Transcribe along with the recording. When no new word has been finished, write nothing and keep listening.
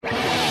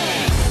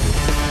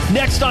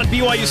Next on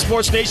BYU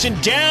Sports Nation,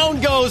 down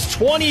goes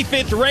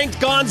 25th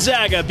ranked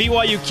Gonzaga.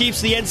 BYU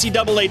keeps the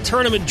NCAA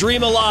tournament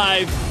dream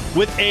alive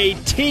with a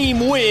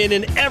team win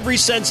in every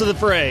sense of the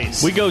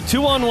phrase. We go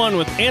 2-on-1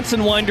 with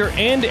Anson Winder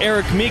and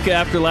Eric Mika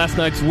after last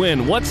night's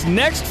win. What's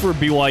next for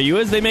BYU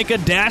as they make a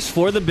dash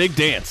for the big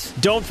dance?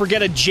 Don't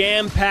forget a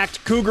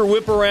jam-packed Cougar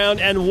whip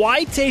around and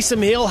why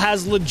Taysom Hill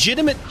has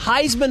legitimate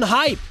Heisman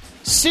hype.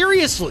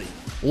 Seriously.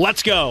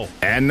 Let's go.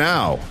 And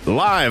now,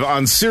 live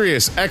on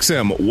Sirius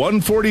XM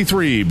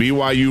 143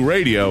 BYU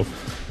Radio,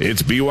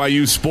 it's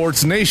BYU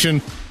Sports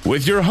Nation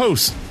with your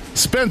hosts,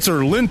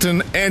 Spencer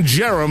Linton and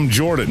Jerem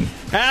Jordan.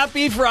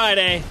 Happy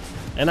Friday.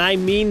 And I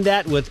mean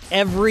that with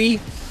every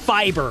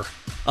fiber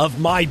of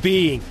my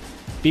being.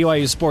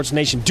 BYU Sports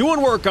Nation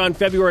doing work on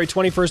February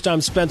 21st.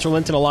 I'm Spencer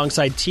Linton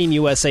alongside Team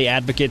USA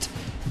advocate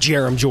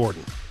Jerem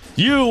Jordan.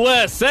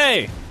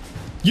 USA!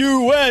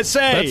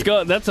 USA! Let's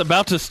go. That's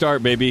about to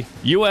start, baby.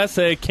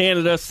 USA,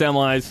 Canada,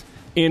 semis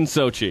in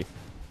Sochi.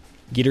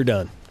 Get her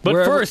done.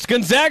 But first,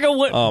 Gonzaga.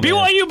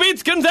 BYU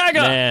beats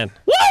Gonzaga. Man.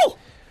 Woo!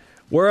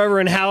 Wherever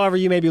and however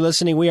you may be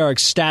listening, we are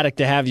ecstatic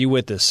to have you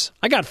with us.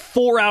 I got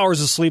 4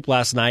 hours of sleep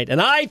last night,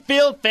 and I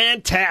feel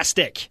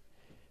fantastic.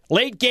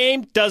 Late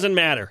game, doesn't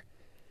matter.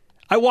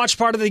 I watched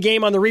part of the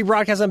game on the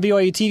rebroadcast on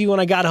BYU TV when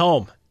I got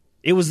home.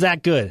 It was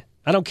that good.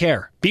 I don't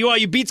care.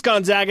 BYU beats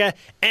Gonzaga,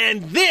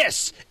 and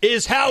this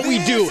is how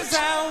we do it.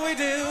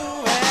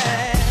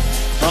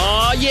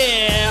 Oh,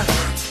 yeah.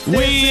 We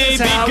beat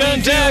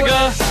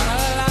Gonzaga.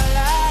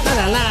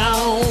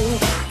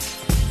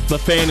 The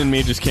fan in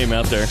me just came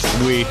out there.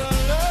 We.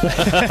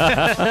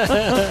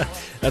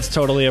 That's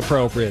totally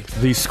appropriate.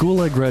 The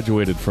school I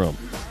graduated from.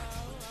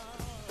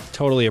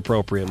 Totally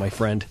appropriate, my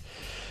friend.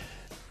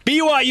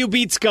 BYU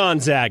beats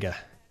Gonzaga.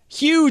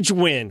 Huge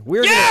win.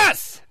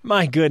 Yes!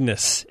 My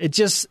goodness.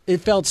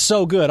 It felt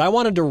so good. I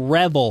wanted to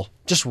revel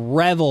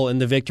in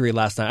the victory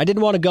last night. I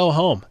didn't want to go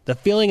home. The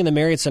feeling in the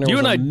Marriott Center was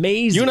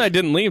amazing. You and I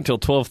didn't leave till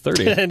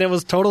 12:30. And it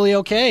was totally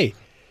okay.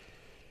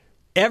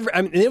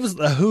 It was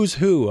the who's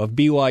who of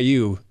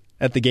BYU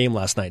at the game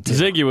last night, too.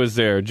 Ziggy was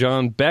there.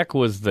 John Beck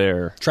was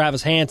there.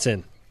 Travis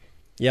Hansen.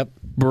 Yep.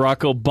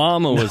 Barack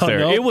Obama was there.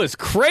 No. It was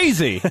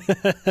crazy.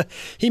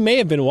 He may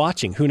have been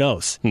watching. Who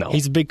knows? No.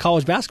 He's a big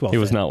college basketball fan.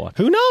 He was not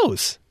watching. Who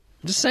knows?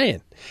 I'm just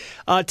saying.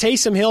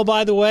 Taysom Hill,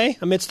 by the way,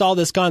 amidst all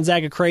this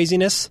Gonzaga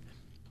craziness,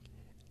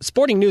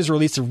 Sporting News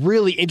released a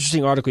really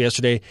interesting article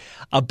yesterday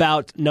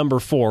about number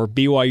 4,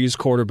 BYU's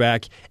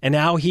quarterback, and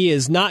how he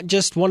is not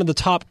just one of the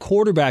top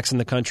quarterbacks in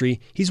the country,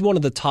 he's one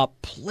of the top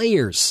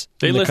players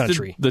in the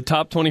country. They listed the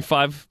top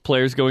 25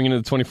 players going into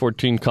the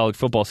 2014 college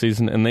football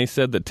season, and they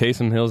said that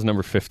Taysom Hill is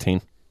number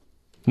 15.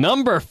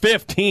 Number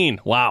 15!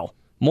 Wow.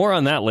 More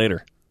on that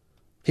later.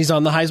 He's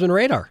on the Heisman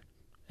radar,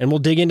 and we'll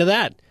dig into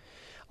that.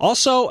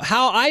 Also,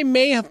 how I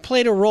may have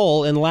played a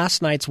role in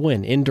last night's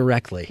win,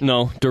 indirectly.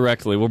 No,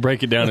 directly. We'll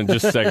break it down in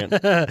just a second.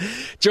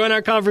 Join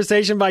our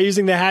conversation by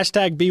using the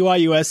hashtag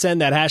BYUSN,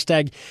 that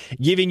hashtag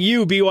giving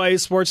you, BYU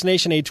Sports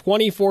Nation, a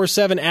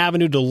 24/7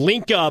 avenue to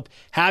link up,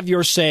 have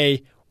your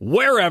say,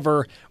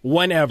 wherever,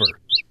 whenever.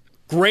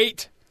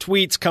 Great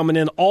tweets coming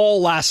in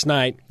all last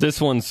night. This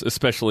one's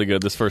especially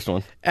good, this first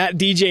one. At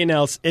DJ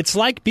Nels, it's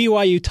like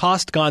BYU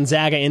tossed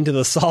Gonzaga into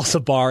the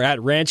salsa bar at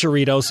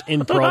Rancheritos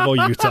in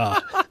Provo, Utah.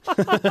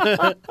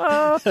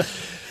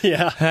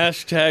 Yeah.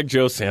 Hashtag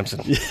Joe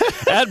Sampson.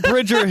 At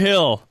Bridger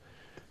Hill.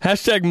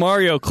 Hashtag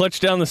Mario clutch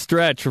down the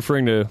stretch,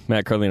 referring to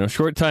Matt Carlino.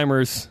 Short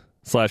timers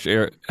 /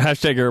 hashtag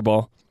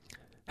airball.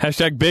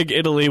 Hashtag Big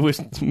Italy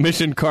with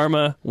Mission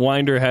Karma.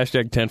 Winder.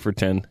 Hashtag 10 for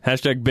 10.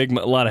 Hashtag Big...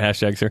 A lot of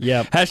hashtags here.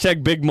 Yep.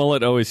 Hashtag Big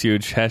Mullet, always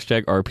huge.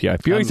 Hashtag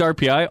RPI. BYU's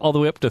RPI all the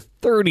way up to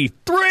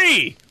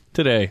 33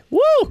 today. Woo!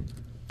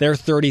 They're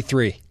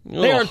 33.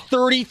 They are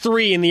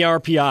 33 in the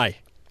RPI.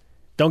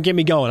 Don't get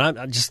me going.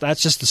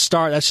 That's just the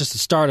start. That's just the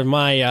start of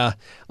my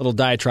little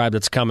diatribe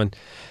that's coming.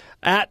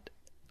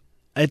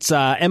 It's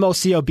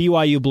MOCO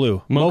BYU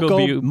Blue.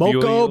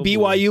 MOCO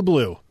BYU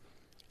Blue.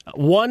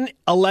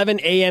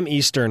 1:11 a.m.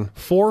 Eastern,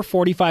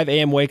 4:45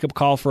 a.m. wake-up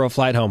call for a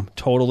flight home.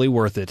 Totally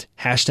worth it.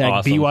 Hashtag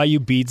awesome.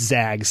 BYU beats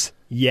Zags.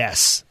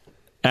 Yes.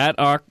 At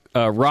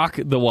Rock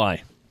the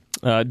Y.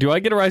 Do I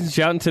get a rise and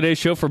shout in today's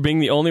show for being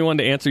the only one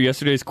to answer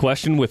yesterday's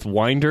question with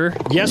Winder?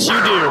 Yes, you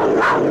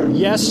do.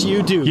 Yes,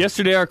 you do.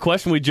 Yesterday, our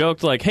question, we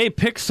joked like, hey,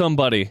 pick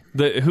somebody.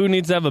 Who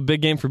needs to have a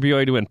big game for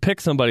BYU to win?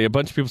 Pick somebody. A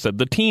bunch of people said,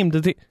 the team.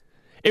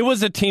 It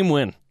was a team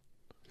win.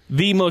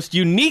 The most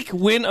unique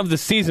win of the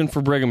season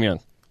for Brigham Young.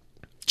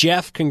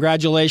 Jeff,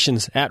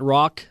 congratulations. At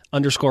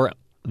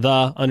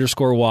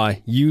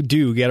Rock_the_Y. You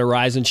do get a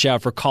rise and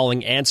shout for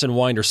calling Anson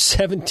Winder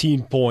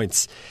 17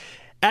 points.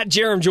 At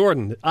Jerem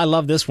Jordan. I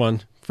love this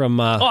one from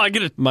I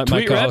get a my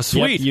co-host.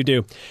 Yep, you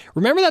do.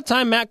 Remember that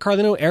time Matt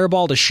Carlino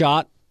airballed a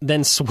shot,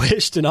 then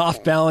swished an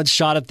off-balance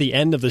shot at the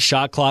end of the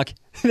shot clock?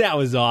 That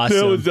was awesome.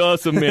 That was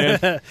awesome,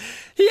 man.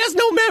 He has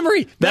no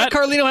memory. Matt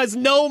Carlino has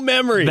no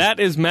memory. That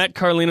is Matt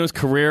Carlino's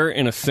career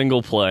in a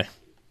single play.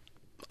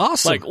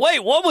 Awesome. Like,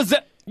 wait, what was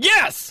that?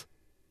 Yes!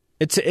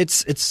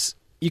 It's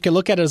you can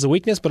look at it as a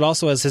weakness, but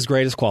also as his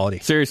greatest quality.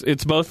 Seriously,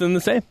 it's both in the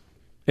same.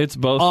 It's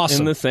both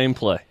Awesome. in the same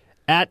play.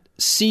 At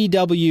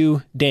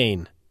CW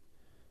Dane.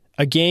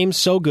 A game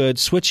so good,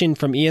 switching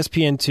from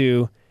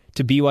ESPN2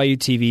 to BYU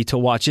TV to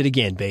watch it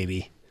again,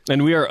 baby.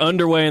 And we are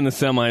underway in the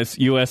semis,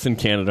 U.S. and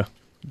Canada.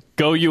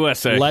 Go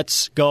USA.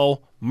 Let's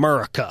go,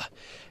 America.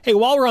 Hey,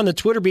 while we're on the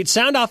Twitter beat,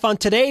 sound off on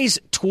today's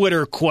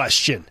Twitter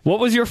question. What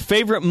was your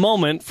favorite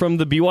moment from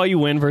the BYU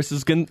win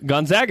versus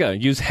Gonzaga?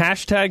 Use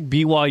hashtag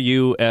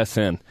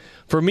BYUSN.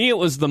 For me, it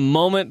was the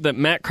moment that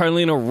Matt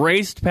Carlino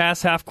raced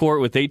past half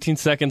court with 18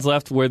 seconds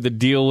left where the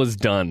deal was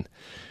done.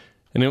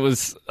 And it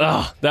was,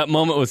 that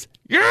moment was,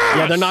 yes!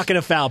 Yeah, they're not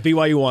going to foul.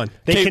 BYU won.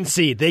 They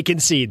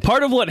concede.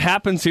 Part of what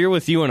happens here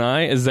with you and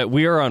I is that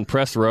we are on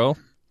press row,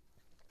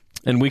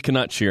 and we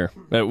cannot cheer.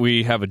 That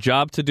we have a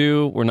job to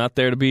do. We're not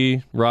there to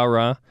be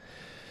rah-rah.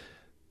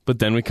 But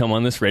then we come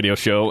on this radio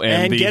show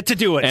and get to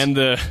do it. And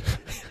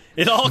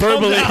it all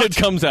verbally comes out. it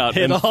comes out.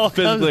 It and all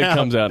physically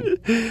comes out.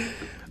 it comes out.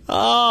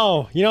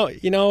 Oh,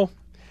 you know,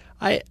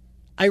 I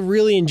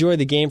really enjoyed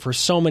the game for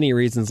so many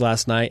reasons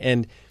last night.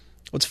 And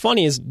what's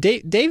funny is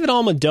David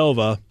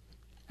Almadova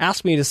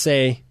asked me to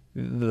say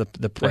the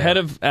prayer. The head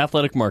of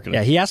athletic marketing.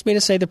 Yeah, he asked me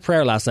to say the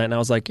prayer last night, and I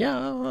was like, yeah,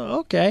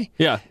 okay.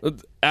 Yeah.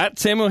 At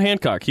Samuel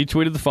Hancock, he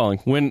tweeted the following.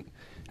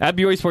 At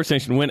BYU Sports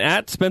Nation, when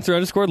at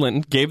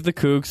Spencer_Linton gave the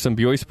Cougs some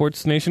BYU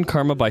Sports Nation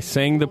karma by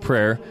saying the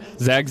prayer,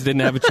 Zags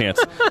didn't have a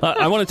chance.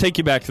 I want to take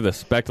you back to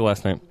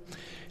last night.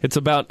 It's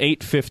about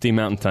 8:50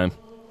 Mountain Time.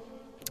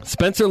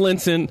 Spencer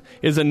Linton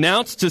is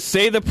announced to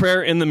say the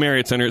prayer in the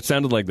Marriott Center. It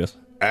sounded like this.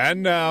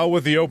 And now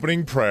with the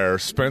opening prayer,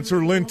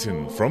 Spencer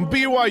Linton from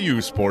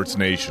BYU Sports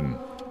Nation.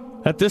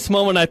 At this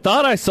moment, I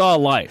thought I saw a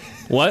light.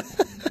 What?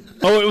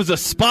 Oh, it was a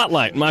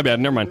spotlight. My bad.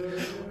 Never mind.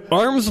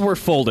 Arms were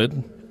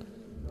folded.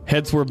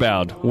 Heads were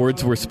bowed.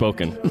 Words were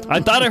spoken. I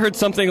thought I heard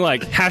something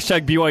like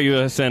hashtag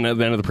BYUSN at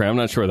the end of the prayer. I'm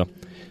not sure, though.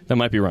 That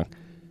might be wrong.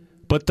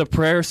 But the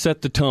prayer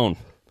set the tone.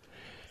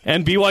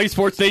 And BYU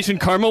Sports Nation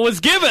karma was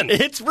given.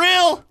 It's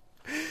real.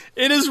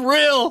 It is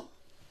real.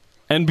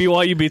 And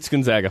BYU beats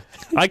Gonzaga.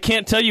 I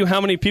can't tell you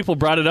how many people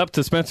brought it up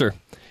to Spencer,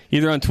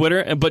 either on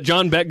Twitter, but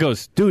John Beck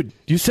goes, dude,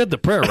 you said the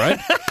prayer, right?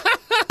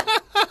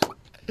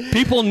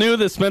 People knew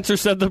that Spencer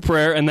said the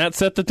prayer, and that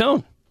set the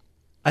tone.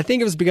 I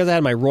think it was because I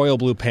had my royal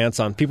blue pants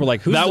on. People were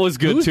like, who's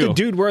the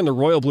dude wearing the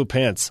royal blue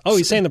pants? Oh,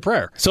 he's saying the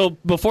prayer. So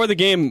before the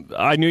game,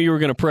 I knew you were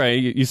going to pray.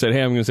 You said,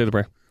 hey, I'm going to say the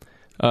prayer.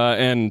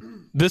 And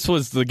this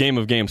was the game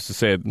of games to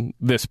say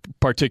this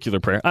particular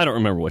prayer. I don't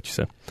remember what you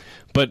said,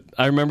 but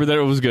I remember that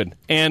it was good.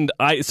 And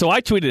I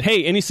tweeted,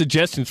 hey, any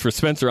suggestions for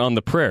Spencer on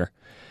the prayer?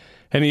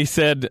 And he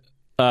said,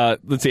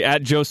 let's see,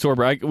 at Joe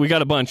Sorber, we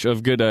got a bunch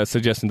of good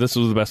suggestions. This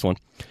was the best one.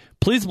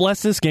 Please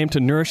bless this game to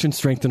nourish and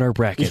strengthen our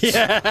brackets.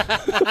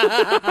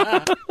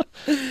 Yeah.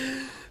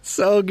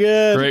 So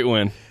good. Great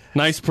win.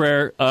 Nice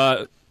prayer.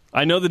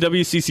 I know the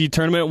WCC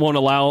tournament won't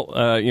allow,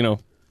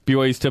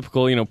 BYU's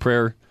typical,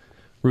 prayer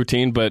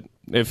routine, but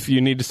if you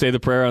need to say the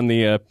prayer on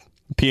the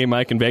PA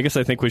mic in Vegas,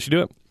 I think we should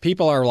do it.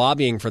 People are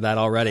lobbying for that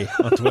already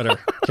on Twitter.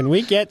 Can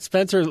we get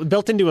Spencer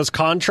built into his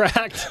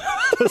contract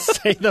to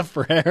say the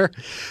prayer?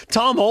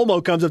 Tom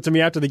Holmoe comes up to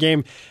me after the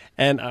game,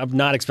 and I'm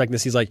not expecting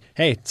this. He's like,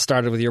 hey, it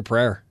started with your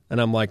prayer. And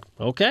I'm like,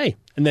 okay.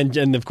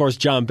 And of course,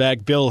 John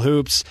Beck, Bill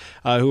Hoops,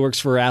 who works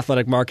for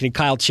athletic marketing,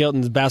 Kyle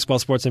Chilton, the basketball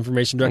sports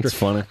information director. That's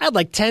funny. I had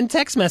like 10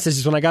 text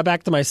messages when I got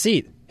back to my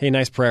seat. Hey,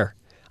 nice prayer.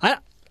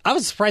 I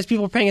was surprised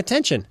people were paying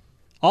attention.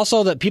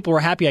 Also, that people were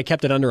happy I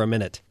kept it under a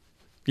minute.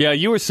 Yeah,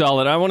 you were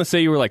solid. I want to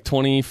say you were like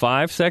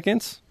 25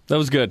 seconds. That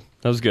was good.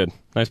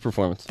 Nice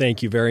performance.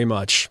 Thank you very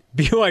much.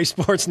 BYU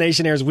Sports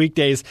Nation airs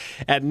weekdays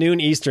at noon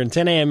Eastern,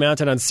 10 a.m.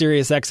 Mountain on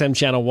Sirius XM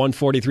Channel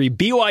 143,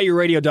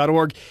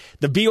 BYURadio.org,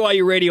 the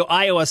BYU Radio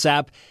iOS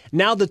app,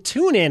 now the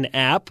TuneIn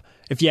app,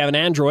 if you have an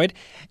Android,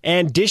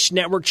 and Dish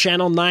Network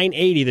Channel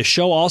 980. The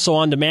show also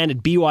on demand at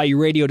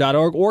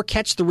BYURadio.org, or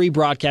catch the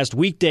rebroadcast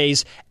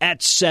weekdays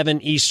at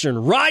 7 Eastern.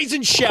 Rise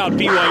and shout,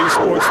 BYU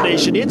Sports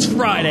Nation. It's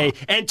Friday,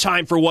 and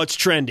time for What's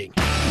Trending.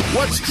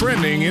 What's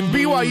trending in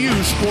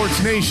BYU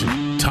Sports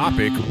Nation?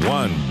 Topic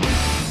 1.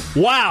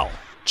 Wow.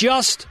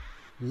 Just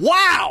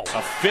wow.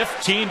 A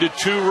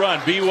 15-2 run.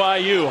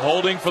 BYU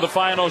holding for the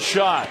final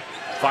shot.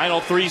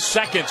 Final 3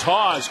 seconds.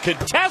 Hawes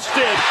contested.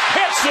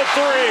 Hits the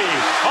three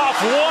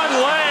off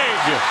one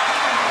leg.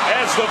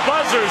 As the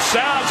buzzer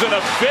sounds in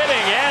a fitting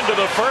end to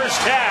the first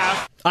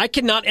half. I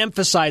cannot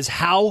emphasize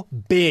how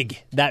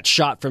big that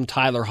shot from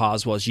Tyler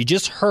Hawes was. You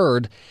just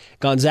heard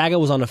Gonzaga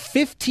was on a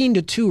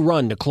 15-2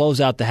 run to close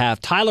out the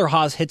half. Tyler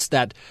Hawes hits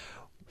that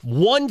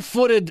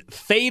one-footed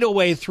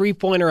fadeaway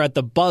three-pointer at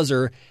the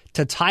buzzer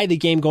to tie the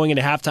game going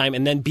into halftime,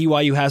 and then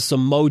BYU has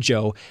some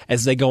mojo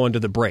as they go into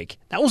the break.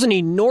 That was an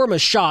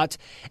enormous shot,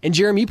 and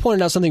Jeremy, you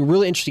pointed out something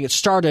really interesting. It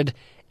started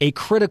a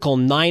critical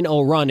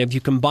 9-0 run if you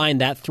combine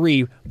that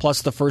three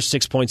plus the first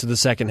 6 points of the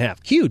second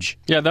half. Huge.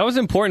 Yeah, that was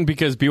important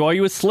because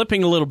BYU was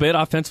slipping a little bit.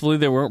 Offensively,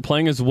 they weren't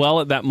playing as well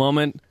at that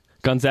moment.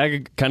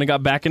 Gonzaga kind of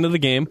got back into the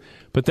game,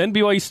 but then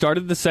BYU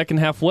started the second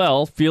half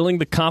well, feeling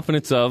the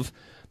confidence of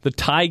the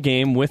tie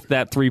game with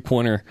that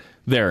three-pointer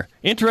there.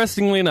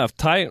 Interestingly enough,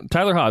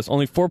 Tyler Haws,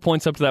 only 4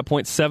 points up to that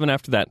point, 7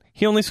 after that.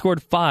 He only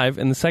scored 5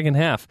 in the second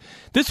half.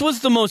 This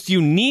was the most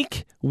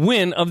unique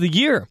win of the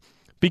year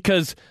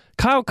because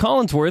Kyle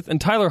Collinsworth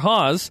and Tyler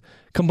Haws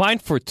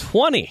combined for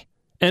 20,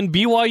 and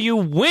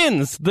BYU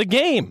wins the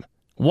game.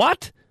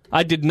 What?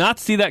 I did not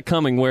see that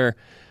coming where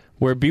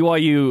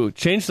BYU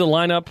changed the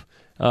lineup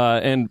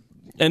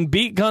and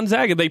beat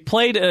Gonzaga. They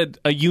played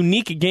a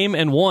unique game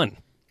and won.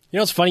 You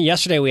know, it's funny.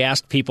 Yesterday we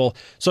asked people,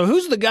 so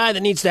who's the guy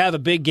that needs to have a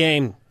big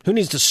game? Who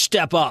needs to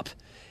step up?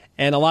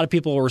 And a lot of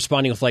people were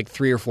responding with like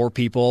 3 or 4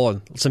 people,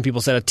 and some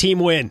people said a team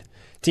win.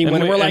 Team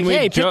win. And we're like,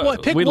 hey,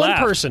 pick one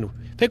person.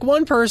 Pick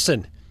one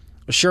person.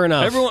 Sure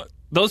enough.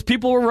 Those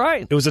people were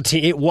right. It was a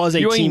team. It was a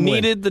team win. You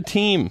needed the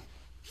team.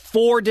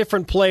 4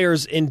 different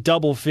players in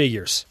double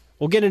figures.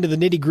 We'll get into the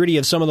nitty-gritty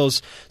of some of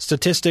those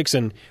statistics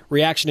and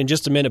reaction in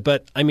just a minute,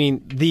 but, I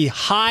mean, the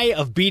high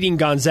of beating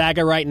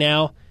Gonzaga right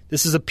now,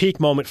 this is a peak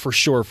moment for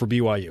sure for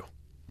BYU.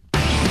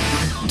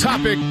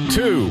 Topic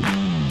 2.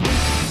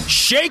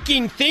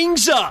 Shaking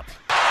things up.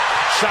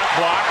 Shot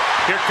block.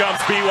 Here comes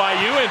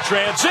BYU in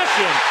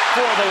transition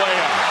for the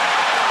layup.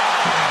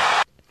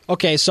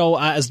 Okay, so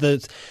as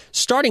the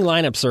starting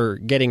lineups are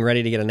getting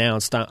ready to get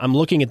announced, I'm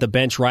looking at the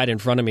bench right in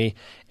front of me,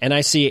 and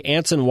I see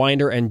Anson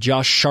Winder and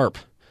Josh Sharp.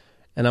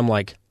 And I'm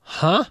like,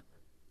 huh?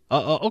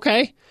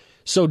 Okay.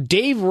 So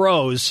Dave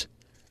Rose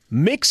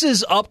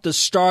mixes up the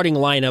starting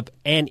lineup,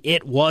 and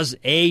it was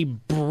a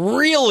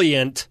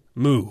brilliant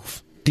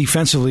move.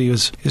 Defensively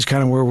is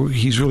kind of where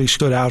he's really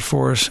stood out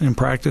for us in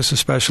practice,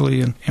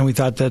 especially. And we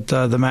thought that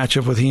the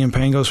matchup with he and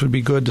Pangos would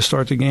be good to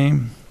start the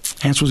game.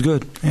 Ants was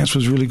good. Ants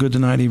was really good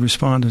tonight. He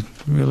responded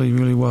really,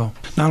 really well.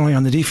 Not only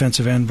on the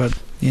defensive end, but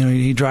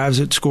he drives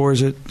it,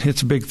 scores it,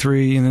 hits a big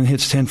 3, and then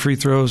hits 10 free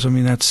throws. I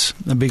mean, that's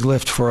a big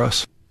lift for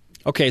us.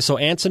 Okay, so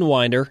Anson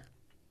Winder,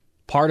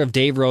 part of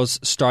Dave Rose's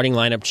starting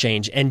lineup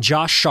change, and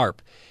Josh Sharp.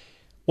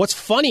 What's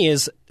funny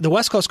is the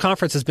West Coast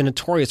Conference has been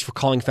notorious for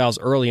calling fouls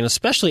early, and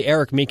especially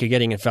Eric Mika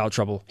getting in foul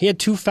trouble. He had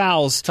 2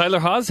 fouls. Tyler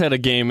Haws had a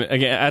game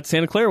at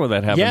Santa Clara where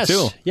that happened,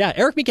 too. Yeah,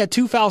 Eric Mika had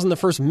 2 fouls in the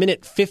first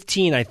minute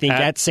 15, I think,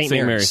 at St.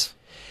 Mary's.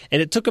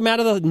 And it took him out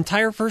of the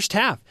entire first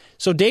half.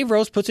 So Dave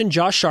Rose puts in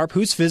Josh Sharp,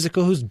 who's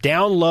physical, who's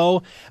down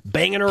low,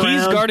 banging around.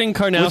 He's guarding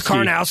Karnowski. With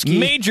Karnowski.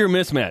 Major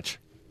mismatch.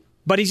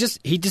 But he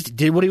just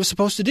did what he was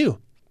supposed to do.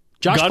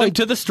 Josh got him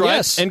to the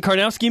stripe, and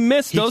Karnowski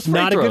missed those free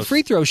throws. He's not a good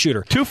free throw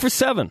shooter. 2 for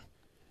 7.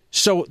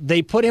 So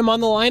they put him on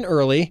the line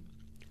early,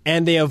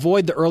 and they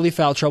avoid the early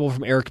foul trouble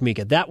from Eric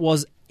Mika. That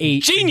was a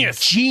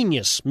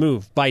genius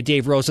move by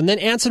Dave Rose. And then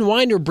Anson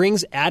Winder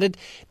brings added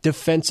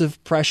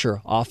defensive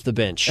pressure off the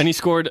bench. And he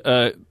scored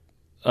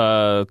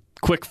a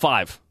quick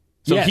 5.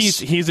 So yes.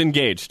 he's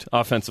engaged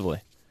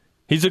offensively.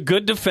 He's a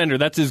good defender.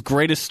 That's his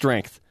greatest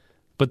strength.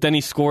 But then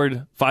he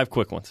scored 5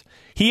 quick ones.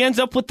 He ends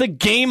up with the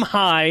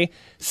game-high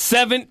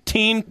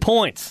 17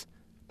 points.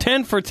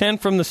 10 for 10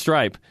 from the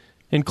stripe,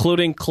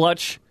 including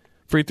clutch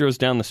free throws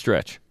down the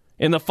stretch.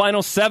 In the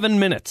final 7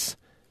 minutes,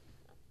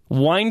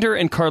 Winder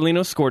and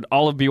Carlino scored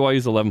all of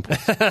BYU's 11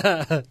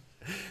 points.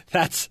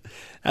 That's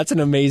an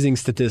amazing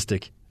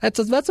statistic.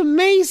 That's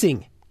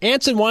amazing.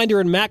 Anson Winder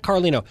and Matt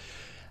Carlino.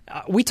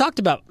 We talked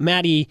about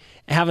Matty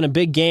having a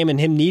big game and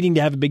him needing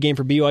to have a big game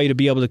for BYU to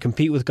be able to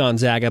compete with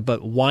Gonzaga,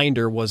 but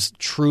Winder was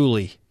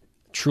truly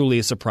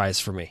a surprise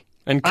for me.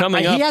 And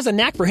coming up, he has a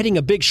knack for hitting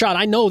a big shot.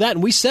 I know that,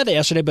 and we said that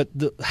yesterday, but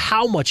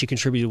how much he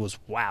contributed was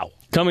wow.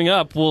 Coming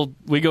up,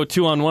 we go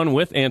 2-on-1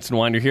 with Anson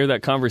Winder. Hear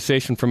that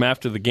conversation from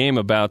after the game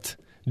about,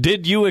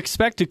 did you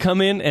expect to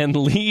come in and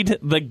lead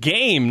the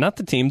game, not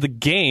the team, the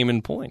game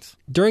in points?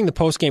 During the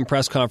post-game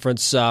press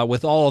conference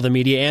with all of the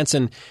media,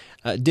 Anson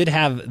did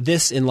have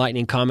this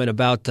enlightening comment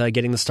about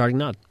getting the starting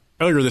nod.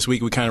 Earlier this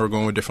week, we kind of were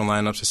going with different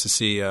lineups just to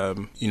see,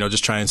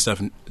 just trying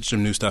some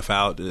new stuff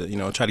out,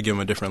 try to give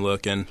them a different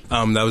look. And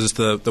that was just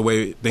the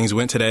way things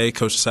went today.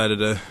 Coach decided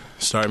to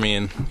start me,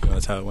 and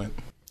that's how it went.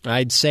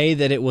 I'd say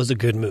that it was a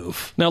good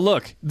move. Now,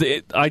 look,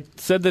 I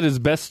said that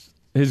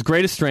his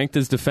greatest strength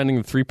is defending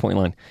the three-point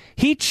line.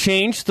 He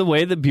changed the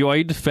way that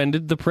BYU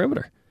defended the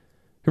perimeter.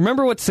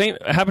 Remember what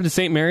happened to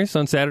St. Mary's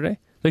on Saturday?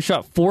 They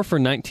shot 4 for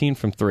 19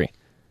 from 3.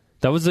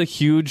 That was a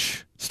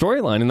huge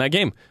storyline in that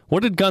game.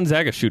 What did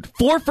Gonzaga shoot?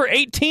 4 for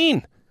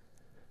 18.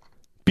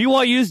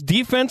 BYU's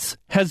defense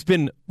has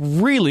been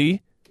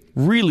really,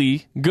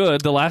 really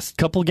good the last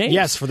couple games.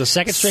 Yes, for the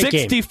second straight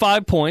game.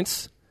 65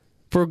 points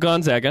for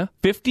Gonzaga,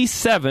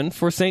 57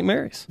 for St.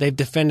 Mary's. They've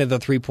defended the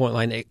three-point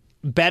line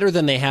better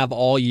than they have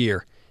all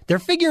year. They're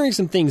figuring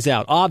some things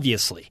out,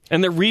 obviously.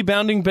 And they're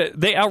rebounding, but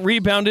they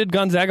out-rebounded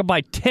Gonzaga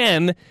by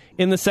 10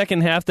 in the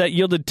second half. That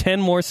yielded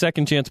 10 more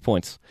second-chance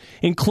points,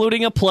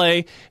 including a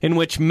play in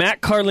which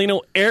Matt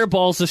Carlino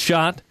airballs a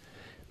shot.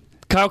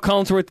 Kyle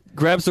Collinsworth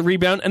grabs the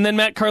rebound, and then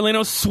Matt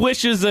Carlino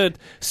swishes a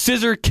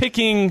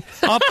scissor-kicking,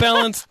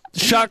 off-balance,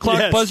 shot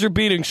clock,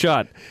 buzzer-beating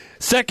shot.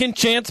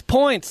 Second-chance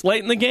points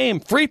late in the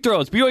game. Free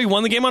throws. BYU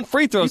won the game on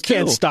free throws, You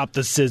can't stop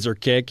the scissor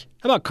kick.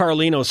 How about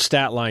Carlino's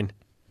stat line?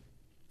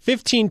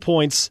 15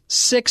 points,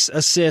 6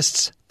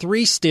 assists,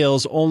 3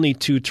 steals, only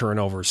 2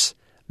 turnovers.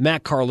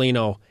 Matt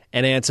Carlino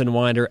and Anson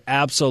Winder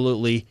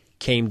absolutely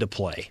came to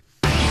play.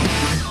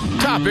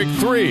 Topic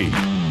 3.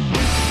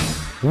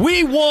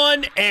 We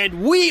won,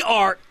 and we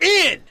are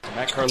in.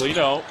 Matt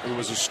Carlino, who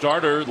was a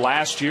starter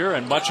last year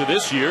and much of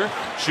this year,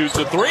 shoots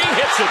a three,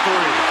 hits a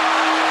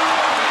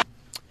three.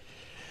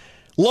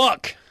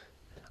 Look,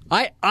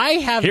 I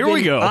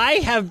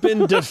have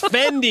been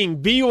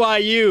defending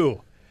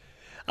BYU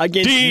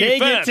against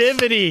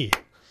negativity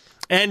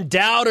and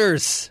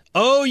doubters.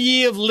 Oh,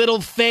 ye of little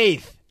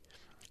faith.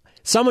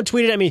 Someone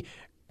tweeted at me,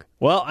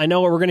 well, I know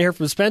what we're going to hear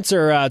from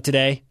Spencer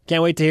today.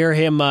 Can't wait to hear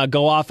him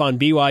go off on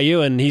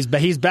BYU, and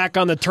he's back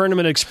on the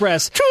Tournament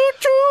Express.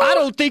 I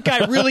don't think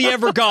I really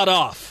ever got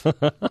off.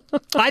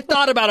 I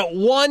thought about it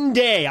one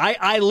day.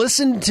 I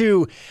listened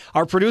to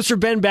our producer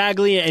Ben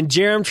Bagley and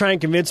Jerem try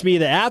and convince me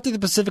that after the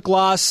Pacific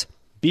loss,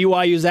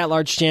 BYU's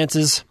at-large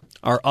chances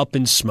are up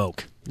in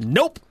smoke.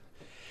 Nope.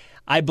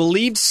 I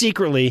believed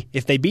secretly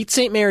if they beat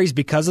St. Mary's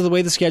because of the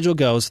way the schedule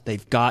goes,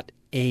 they've got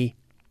a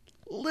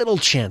little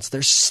chance.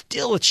 There's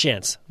still a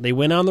chance. They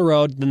win on the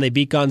road, then they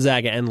beat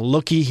Gonzaga, and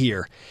looky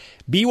here.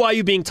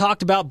 BYU being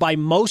talked about by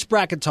most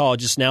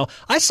bracketologists now.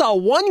 I saw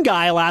one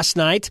guy last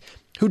night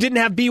who didn't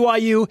have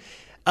BYU,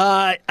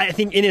 I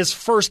think, in his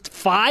first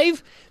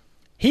 5.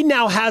 He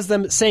now has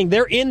them saying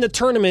they're in the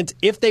tournament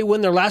if they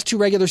win their last 2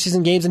 regular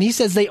season games, and he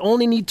says they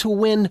only need to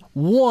win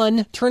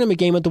 1 tournament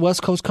game at the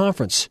West Coast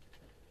Conference.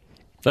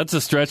 That's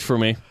a stretch for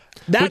me.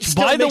 That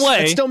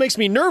still makes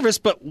me nervous,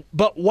 but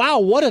wow,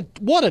 what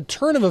a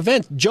turn of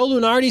events. Joe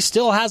Lunardi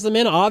still has them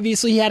in.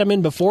 Obviously, he had them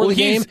in before the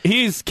game.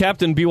 He's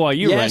captain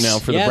BYU right now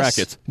for the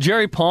brackets.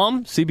 Jerry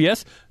Palm,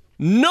 CBS,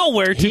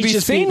 nowhere to be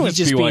seen with BYU.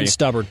 He's just being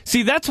stubborn.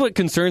 See, that's what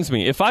concerns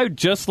me. If I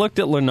just looked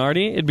at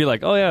Lunardi, it'd be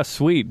like, oh yeah,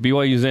 sweet,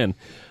 BYU's in.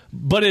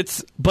 But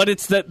it's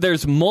that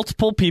there's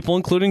multiple people,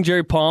 including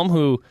Jerry Palm,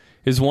 who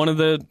is one of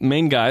the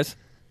main guys,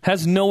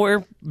 has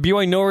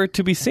BYU nowhere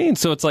to be seen.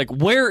 So it's like,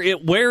 where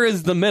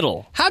is the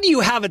middle? How do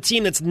you have a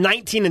team that's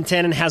 19-10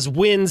 and has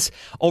wins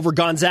over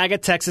Gonzaga,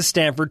 Texas,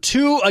 Stanford,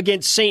 2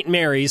 against St.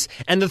 Mary's,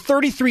 and the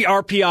 33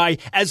 RPI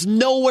as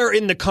nowhere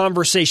in the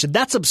conversation?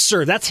 That's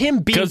absurd. That's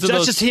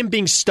just him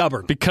being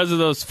stubborn. Because of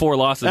those 4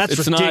 losses. That's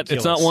ridiculous.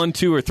 It's not 1,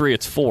 2, or 3.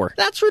 It's 4.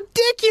 That's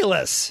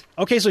ridiculous.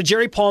 Okay, so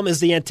Jerry Palm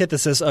is the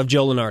antithesis of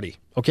Joe Lunardi.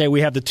 Okay,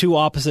 we have the 2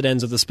 opposite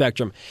ends of the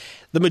spectrum.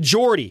 The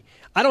majority,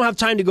 I don't have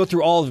time to go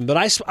through all of them, but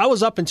I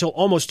was up until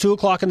almost 2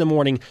 o'clock in the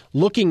morning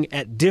looking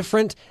at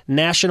different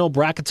national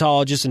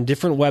bracketologists and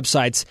different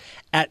websites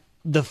at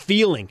the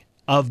feeling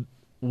of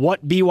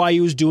what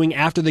BYU is doing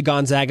after the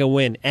Gonzaga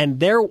win. And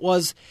there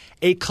was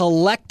a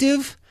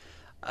collective,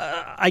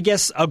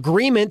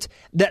 agreement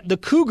that the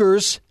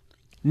Cougars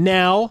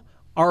now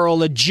are a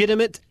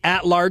legitimate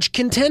at-large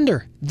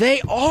contender.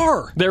 They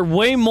are. They're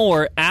way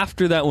more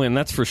after that win,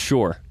 that's for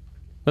sure.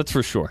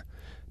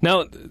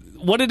 Now,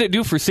 what did it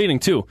do for seeding,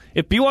 too?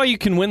 If BYU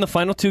can win the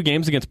final 2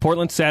 games against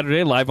Portland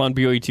Saturday, live on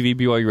BYU TV,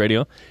 BYU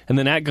Radio, and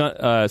then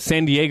at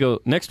San Diego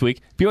next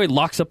week, BYU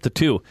locks up the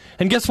 2.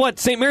 And guess what?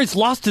 St. Mary's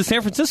lost to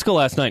San Francisco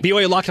last night.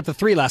 BYU locked up the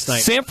 3 last night.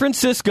 San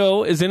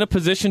Francisco is in a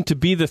position to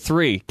be the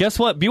 3. Guess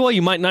what?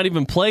 BYU might not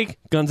even play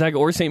Gonzaga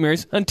or St.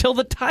 Mary's until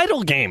the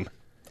title game.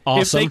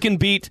 Awesome. If they can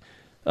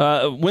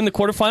win the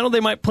quarterfinal, they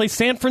might play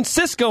San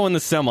Francisco in the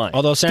semi.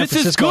 Although San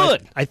Francisco, is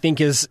good. I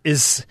think,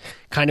 is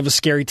kind of a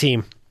scary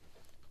team.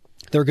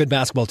 They're a good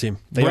basketball team.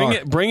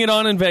 Bring it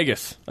on in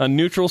Vegas, a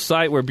neutral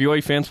site where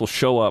BYU fans will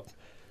show up.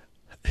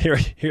 Here,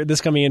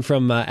 this coming in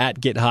from at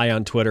Get High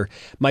on Twitter.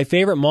 My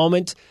favorite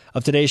moment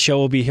of today's show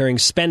will be hearing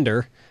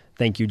Spender.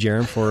 Thank you,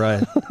 Jerem, for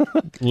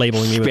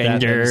labeling me with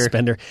that.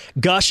 Spender.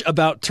 Gush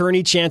about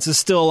tourney chances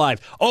still alive.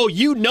 Oh,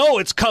 you know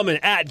it's coming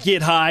at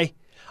Get High.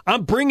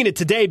 I'm bringing it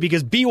today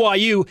because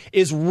BYU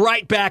is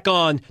right back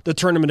on the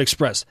Tournament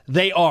Express.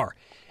 They are.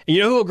 And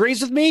you know who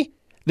agrees with me?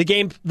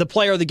 The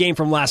player of the game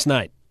from last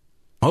night.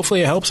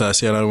 Hopefully it helps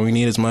us. We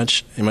need as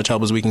much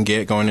help as we can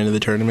get going into the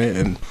tournament.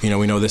 And,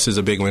 we know this is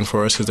a big win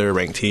for us because they're a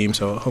ranked team.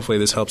 So hopefully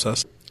this helps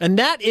us. And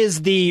that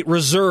is the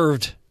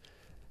reserved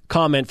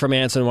comment from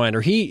Anson Winder.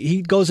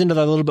 He goes into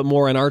that a little bit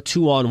more in our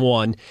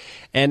 2-on-1.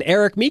 And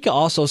Eric Mika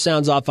also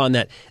sounds off on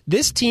that.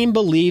 This team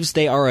believes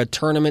they are a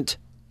tournament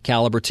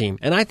caliber team.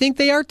 And I think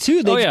they are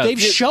too. They've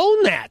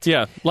shown that.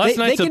 Yeah.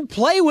 They can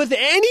play with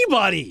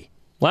anybody.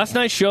 Last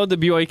night showed that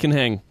BYU can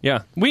hang.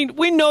 Yeah. We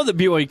know that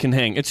BYU can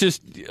hang. It's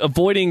just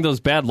avoiding those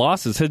bad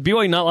losses. Has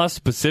BYU not lost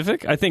to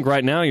Pacific? I think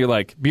right now you're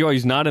like,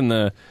 BYU's not in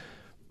the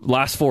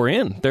last 4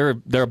 in.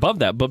 They're above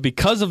that. But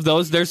because of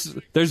those,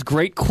 there's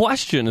great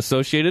question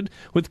associated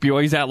with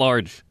BYU's at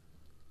large.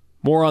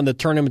 More on the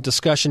tournament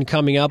discussion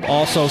coming up.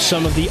 Also,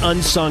 some of the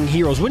unsung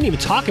heroes. We didn't even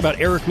talk about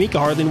Eric Mika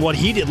hardly and what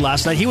he did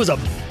last night. He was a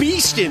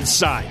beast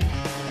inside.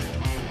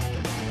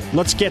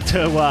 Let's get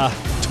to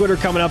Twitter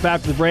coming up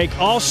after the break.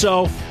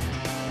 Also,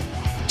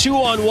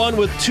 2-on-1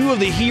 with 2 of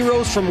the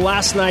heroes from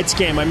last night's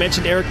game. I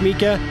mentioned Eric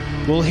Mika.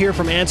 We'll hear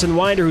from Anson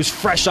Winder, who's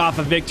fresh off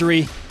a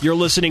victory. You're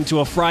listening to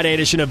a Friday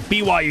edition of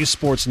BYU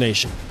Sports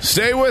Nation.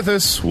 Stay with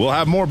us. We'll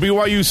have more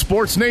BYU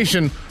Sports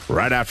Nation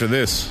right after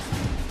this.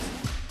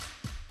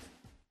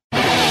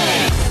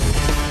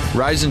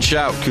 Rise and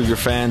shout, Cougar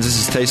fans. This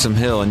is Taysom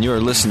Hill, and you are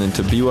listening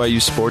to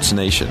BYU Sports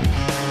Nation.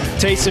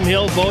 Taysom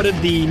Hill voted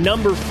the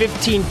number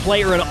 15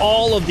 player in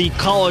all of the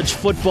college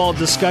football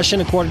discussion,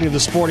 according to the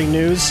Sporting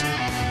News.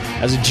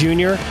 As a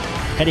junior,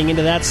 heading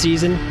into that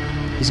season,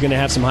 he's going to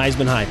have some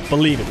Heisman hype.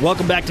 Believe it.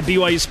 Welcome back to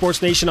BYU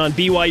Sports Nation on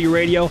BYU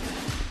Radio.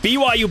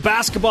 BYU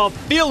basketball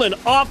feeling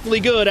awfully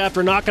good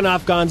after knocking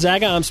off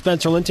Gonzaga. I'm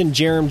Spencer Linton.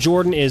 Jerem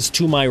Jordan is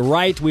to my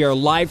right. We are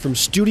live from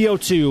Studio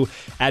 2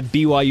 at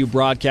BYU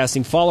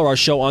Broadcasting. Follow our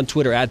show on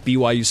Twitter at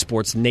BYU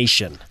Sports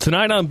Nation.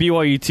 Tonight on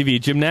BYU TV,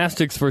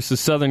 gymnastics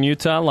versus Southern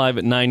Utah, live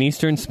at 9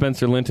 Eastern.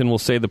 Spencer Linton will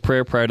say the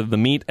prayer prior to the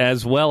meet,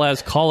 as well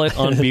as call it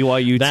on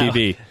BYU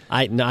TV.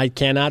 I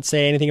cannot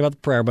say anything about the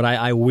prayer, but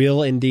I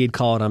will indeed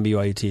call it on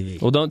BYU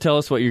TV. Well, don't tell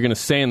us what you're going to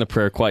say in the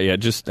prayer quite yet.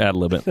 Just ad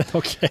lib it.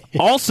 Okay.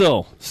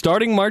 Also,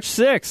 starting March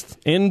 6th,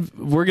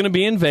 we're going to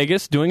be in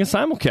Vegas doing a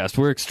simulcast.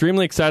 We're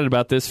extremely excited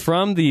about this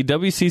from the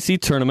WCC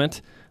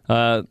tournament.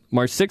 March 6th,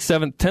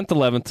 7th, 10th,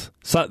 11th.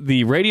 So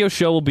the radio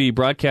show will be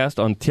broadcast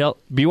on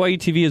BYU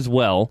TV as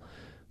well.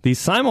 The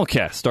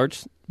simulcast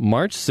starts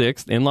March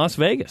 6th in Las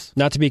Vegas.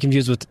 Not to be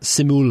confused with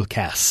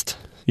simulcast.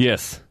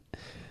 Yes.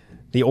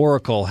 The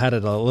Oracle had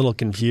it a little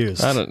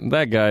confused.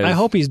 That guy. I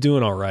hope he's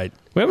doing all right.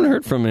 We haven't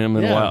heard from him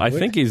in a while. I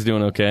think he's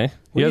doing okay.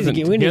 He hasn't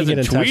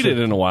tweeted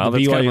in a while.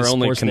 That's kind of our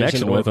only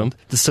connection with him.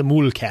 The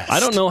Simulcast. I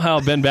don't know how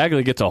Ben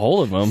Bagley gets a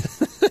hold of him.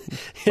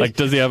 Like,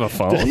 does he have a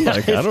phone?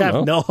 Like, I don't know. I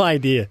have no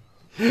idea.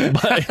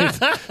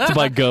 It's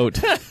by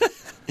goat.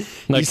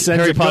 Like he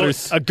sends Harry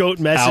Potter's a goat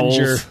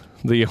messenger. Owls,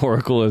 the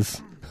Oracle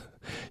is.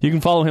 You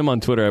can follow him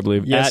on Twitter, I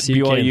believe, yes, at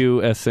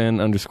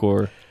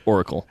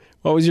BYUSN_Oracle.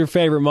 What was your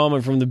favorite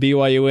moment from the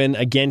BYU win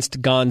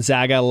against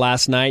Gonzaga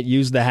last night?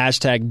 Use the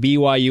hashtag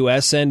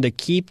BYUSN to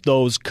keep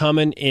those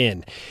coming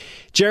in.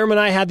 Jeremy and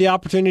I had the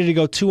opportunity to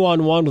go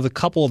 2-on-1 with a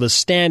couple of the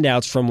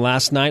standouts from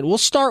last night. We'll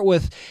start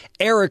with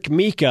Eric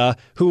Mika,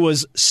 who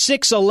was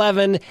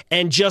 6'11"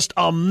 and just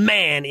a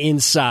man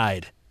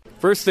inside.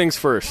 First things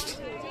first,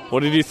 what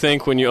did you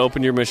think when you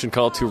opened your mission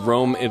call to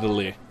Rome,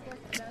 Italy?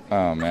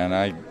 Oh, man,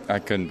 I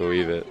couldn't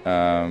believe it.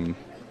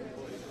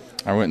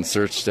 I went and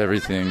searched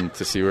everything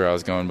to see where I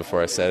was going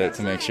before I said it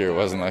to make sure it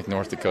wasn't like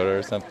North Dakota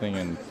or something.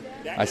 And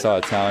I saw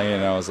Italian,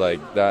 and I was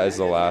like, that is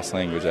the last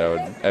language I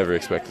would ever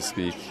expect to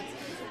speak.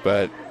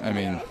 But, I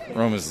mean,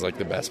 Rome is like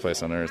the best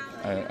place on earth.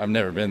 I've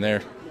never been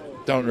there.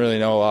 Don't really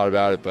know a lot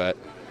about it, but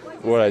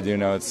what I do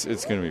know, it's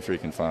going to be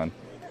freaking fun.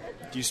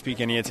 Do you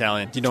speak any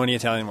Italian? Do you know any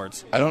Italian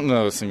words? I don't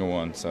know a single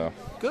one, so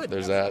good.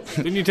 There's that.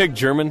 Didn't you take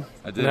German?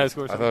 I did. In high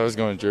school or I something? thought I was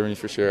going to Germany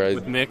for sure.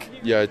 With Nick?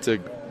 Yeah, I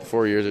took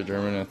 4 years of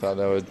German, and I thought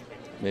that would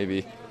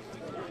maybe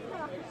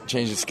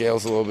change the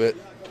scales a little bit.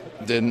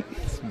 Didn't,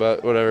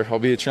 but whatever. I'll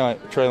be a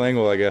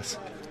trilingual, I guess.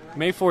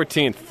 May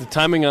 14th. The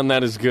timing on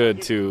that is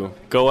good to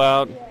go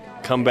out,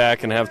 come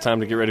back, and have time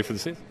to get ready for the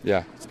season.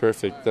 Yeah, it's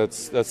perfect.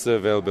 That's the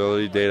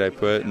availability date I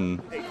put,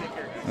 and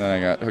then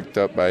I got hooked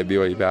up by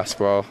BYU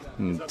basketball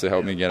to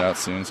help me get out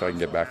soon so I can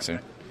get back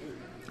soon.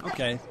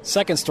 Okay,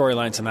 second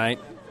storyline tonight.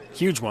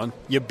 Huge one.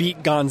 You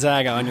beat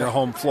Gonzaga on your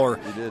home floor.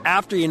 You did.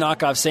 After you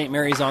knock off St.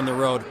 Mary's on the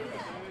road.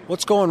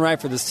 What's going right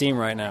for this team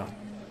right now?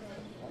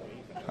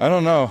 I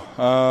don't know.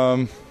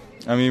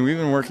 I mean, we've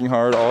been working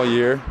hard all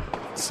year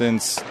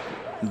since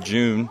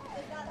June,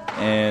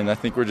 and I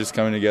think we're just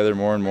coming together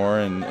more and more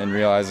and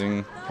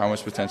realizing how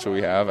much potential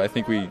we have. I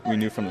think we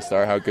knew from the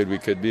start how good we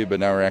could be, but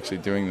now we're actually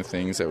doing the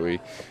things that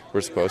we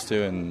were supposed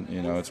to, and,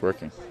 you know, it's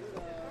working.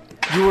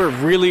 You were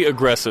really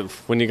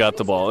aggressive when you got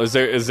the ball. Is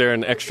there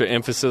an extra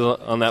emphasis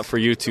on that for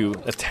you to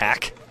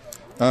attack?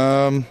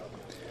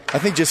 I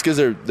think just because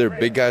their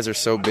big guys are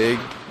so big,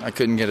 I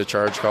couldn't get a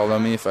charge called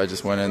on me if I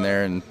just went in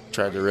there and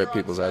tried to rip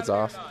people's heads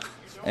off.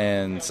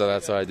 And so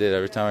that's what I did.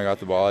 Every time I got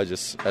the ball, I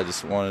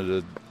just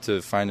wanted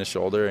to find a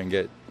shoulder and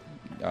get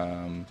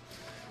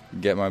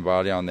my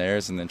body on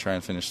theirs and then try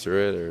and finish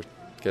through it or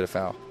get a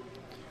foul.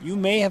 You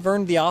may have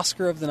earned the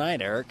Oscar of the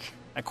night, Eric,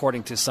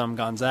 according to some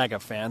Gonzaga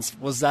fans.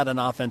 Was that an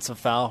offensive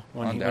foul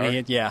when he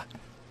hit? Yeah.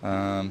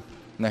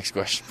 Next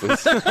question,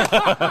 please.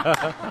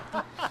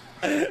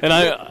 And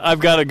I've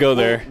got to go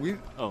there.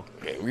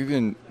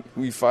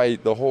 We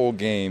fight the whole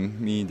game.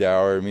 Me,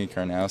 Dower, me,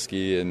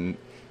 Karnowski, and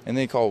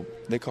they call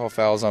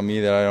fouls on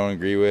me that I don't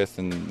agree with,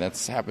 and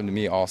that's happened to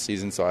me all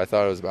season. So I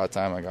thought it was about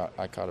time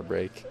I caught a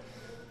break.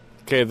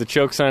 Okay, the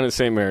choke sign at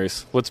St.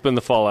 Mary's. What's been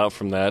the fallout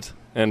from that?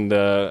 And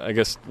I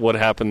guess what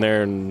happened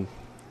there, and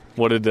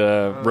what did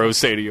Rose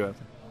say to you?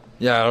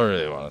 Yeah, I don't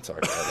really want to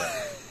talk about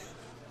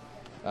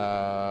that.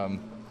 I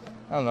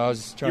don't know. I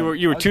was just trying.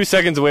 You were 2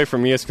 seconds away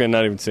from ESPN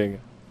not even seeing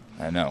it.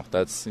 I know.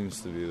 That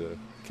seems to be the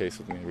case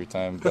with me every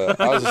time. But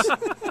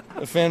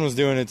the fan was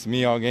doing it to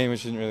me all game,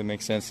 which didn't really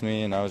make sense to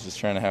me, and I was just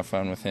trying to have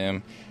fun with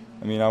him.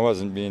 I mean, I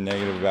wasn't being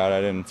negative about it.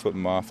 I didn't flip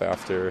him off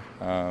after.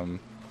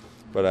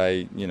 But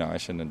I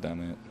shouldn't have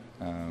done it.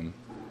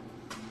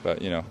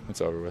 But, it's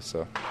over with,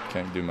 so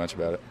can't do much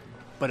about it.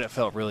 But it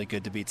felt really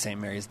good to beat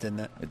St. Mary's, didn't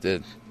it? It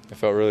did. It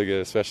felt really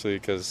good, especially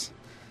because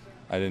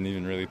I didn't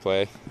even really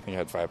play. I think I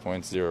had 5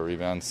 points, 0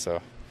 rebounds,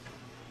 so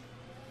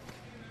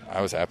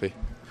I was happy.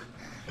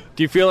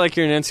 Do you feel like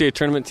you're an NCAA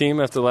tournament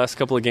team after the last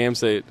couple of games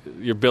that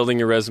you're building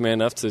your resume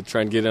enough to try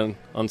and get in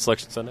on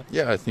Selection Sunday?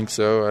 Yeah, I think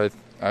so.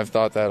 I've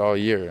thought that all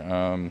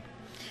year.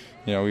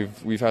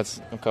 We've had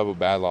a couple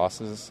bad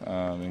losses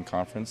in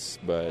conference,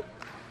 but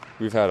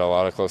we've had a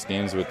lot of close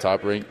games with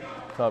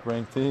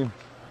top-ranked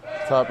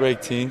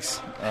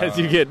teams. As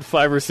you get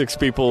 5 or 6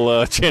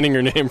 people chanting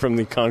your name from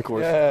the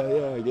concourse.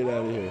 Yeah, get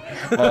out of here.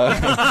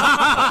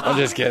 I'm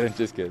just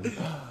kidding.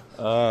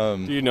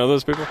 Do you know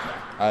those people?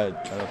 I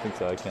don't think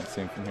so. I can't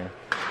see them from here.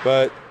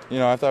 But,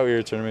 I thought we were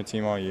a tournament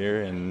team all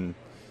year, and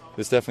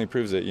this definitely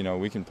proves it.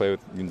 We can play with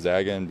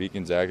Gonzaga and beat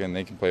Gonzaga, and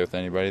they can play with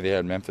anybody. They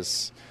had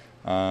Memphis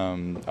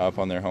up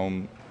on their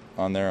own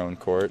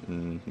court,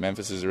 and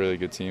Memphis is a really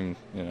good team.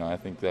 I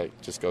think that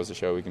just goes to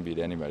show we can beat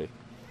anybody.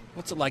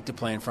 What's it like to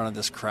play in front of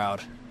this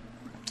crowd?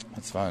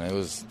 It's fun. It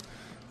was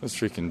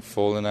freaking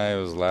full tonight.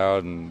 It was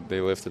loud, and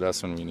they lifted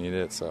us when we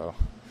needed it, so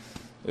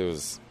it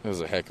was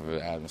a heck of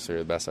an atmosphere,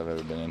 the best I've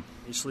ever been in.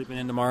 You sleeping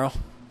in tomorrow?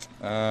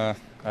 I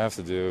have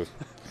to do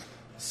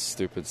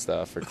stupid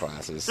stuff for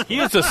classes. He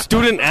is a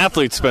student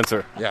athlete,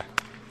 Spencer. Yeah,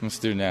 I'm a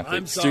student athlete.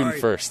 I'm sorry. Student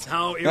first.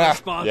 How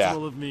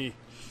irresponsible of me.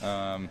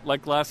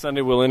 Like last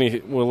Sunday, will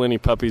any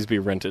puppies be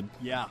rented?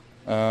 Yeah.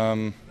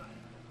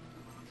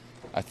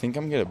 I think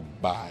I'm going to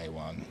buy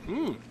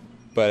one.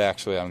 But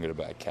actually, I'm going to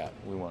buy a cat.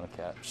 We want a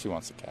cat. She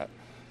wants a cat.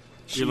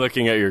 You're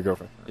looking at your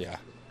girlfriend? Yeah.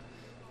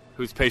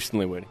 Who's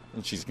patiently waiting?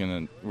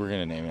 And we're going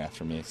to name it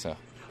after me, so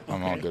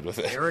I'm all good with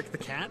it. Eric the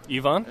cat?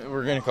 Yvonne?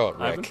 We're going to call it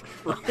Rick.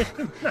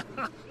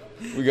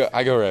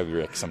 I go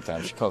Rick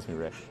sometimes. She calls me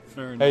Rick.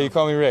 Fair enough. Hey, you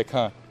call me Rick,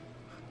 huh?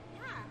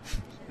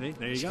 Hey,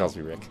 there you She go. calls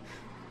me Rick.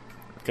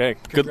 Okay.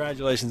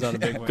 Congratulations on a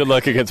big win. Good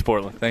luck against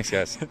Portland. Thanks,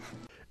 guys.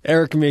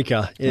 Eric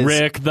Mika is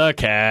Rick the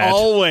cat.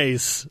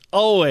 always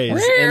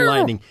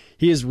enlightening.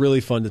 He is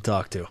really fun to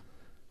talk to.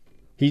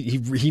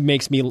 He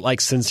makes me,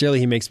 sincerely,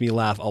 he makes me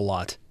laugh a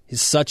lot.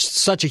 He's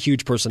such a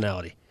huge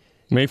personality.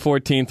 May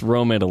 14th,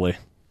 Rome, Italy.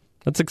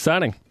 That's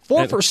exciting.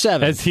 4 for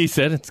 7. As he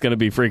said, it's going to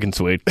be freaking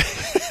sweet.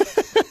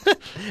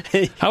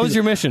 How was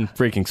your mission?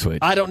 Freaking sweet.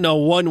 I don't know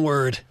one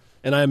word,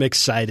 and I'm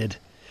excited.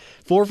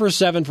 4 for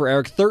 7 for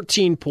Eric,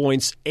 13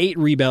 points, 8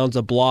 rebounds,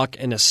 a block,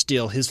 and a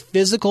steal. His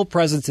physical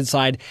presence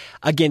inside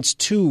against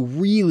 2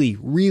 really,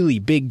 really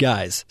big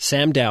guys,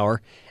 Sam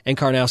Dower and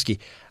Karnowski,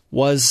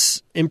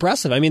 was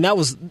impressive. I mean, that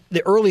was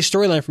the early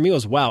storyline for me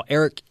was, wow,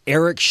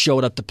 Eric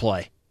showed up to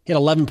play. He had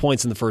 11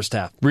 points in the first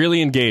half.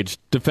 Really engaged.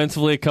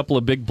 Defensively, a couple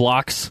of big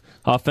blocks.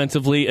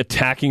 Offensively,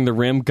 attacking the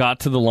rim,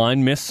 got to the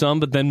line, missed some,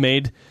 but then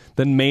made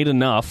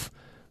enough.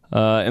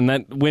 And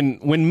that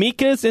when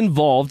Mika is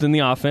involved in the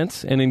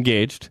offense and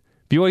engaged,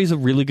 BYU's a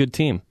really good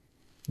team.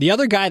 The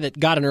other guy that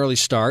got an early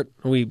start,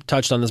 we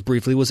touched on this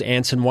briefly, was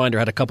Anson Winder.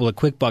 Had a couple of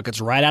quick buckets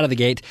right out of the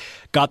gate,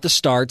 got the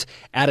start,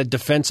 added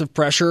defensive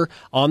pressure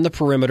on the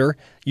perimeter,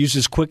 used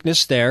his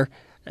quickness there,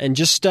 and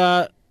just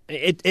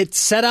it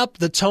set up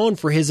the tone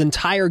for his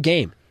entire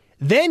game.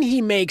 Then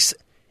he makes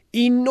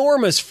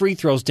enormous free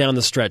throws down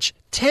the stretch,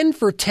 10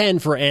 for 10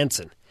 for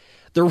Anson.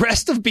 The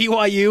rest of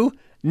BYU,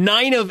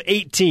 9 of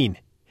 18.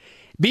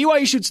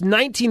 BYU shoots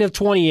 19 of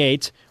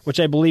 28, which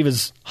I believe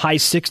is high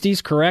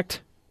 60s,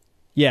 correct?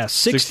 Yeah,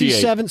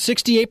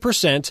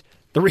 68%.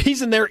 The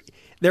reason they're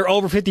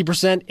over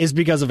 50% is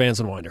because of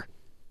Anson Winder.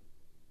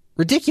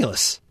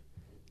 Ridiculous.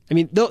 I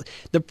mean,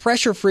 the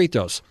pressure free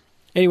throws.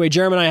 Anyway,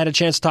 Jeremy and I had a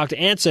chance to talk to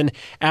Anson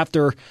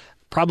after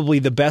probably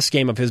the best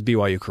game of his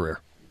BYU career.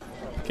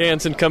 Okay,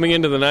 Anson, coming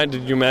into the night,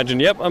 did you imagine,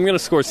 yep, I'm going to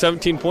score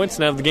 17 points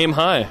and have the game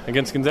high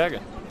against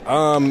Gonzaga?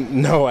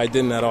 No, I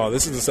didn't at all.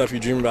 This is the stuff you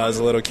dream about as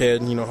a little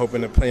kid,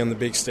 hoping to play on the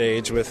big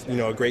stage with,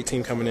 a great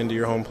team coming into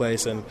your home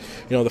place. And,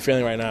 the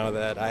feeling right now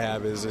that I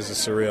have is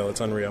surreal.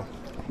 It's unreal.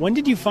 When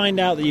did you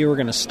find out that you were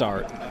going to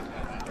start?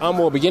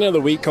 Beginning of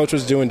the week, Coach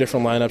was doing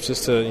different lineups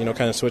just to,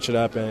 kind of switch it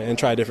up and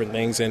try different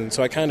things. And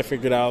so I kind of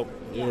figured out,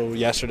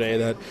 yesterday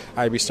that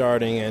I'd be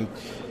starting. And,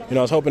 I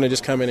was hoping to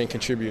just come in and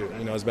contribute,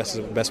 as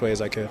best way as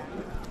I could.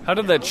 How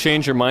did that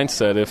change your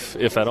mindset,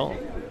 if at all?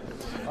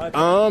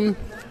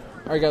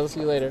 All right, guys, let's see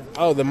you later.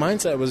 Oh, the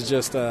mindset was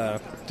just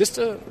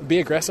to be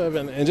aggressive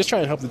and just try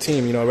and help the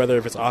team, whether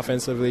if it's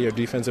offensively or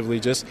defensively,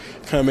 just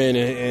come in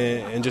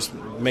and just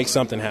make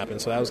something happen.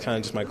 So that was kind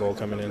of just my goal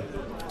coming in.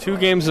 2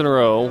 games in a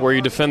row where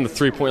you defend the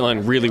three-point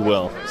line really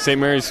well. St.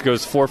 Mary's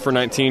goes 4 for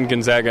 19,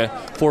 Gonzaga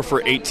 4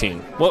 for 18.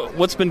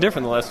 What's been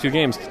different the last 2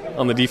 games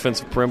on the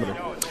defensive perimeter?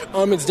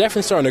 It's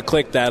definitely starting to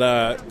click that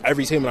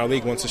every team in our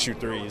league wants to shoot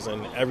threes,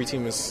 and every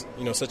team is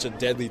such a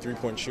deadly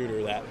three-point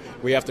shooter that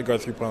we have to go to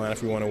the three-point line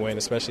if we want to win,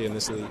 especially in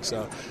this league.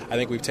 So I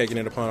think we've taken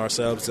it upon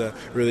ourselves to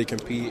really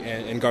compete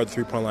and guard the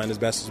three-point line as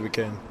best as we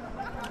can.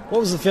 What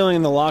was the feeling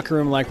in the locker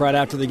room like right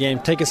after the game?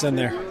 Take us in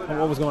there.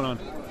 What was going on?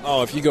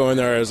 Oh, if you go in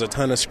there, there's a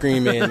ton of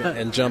screaming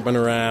and jumping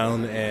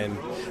around and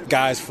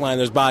guys flying.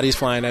 There's bodies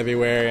flying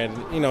everywhere,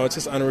 and it's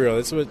just unreal.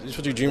 It's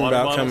what you dream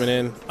about coming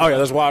in. Oh yeah,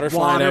 there's water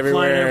flying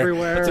everywhere.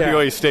 That's a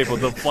BYU staple,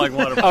 the flying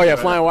water. Oh yeah,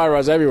 flying water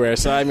rods everywhere.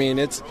 So I mean,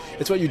 it's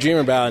what you dream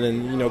about,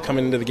 and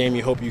coming into the game,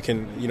 you hope you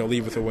can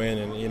leave with a win,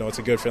 and it's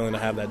a good feeling to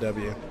have that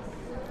W.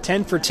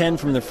 10 for 10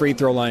 from the free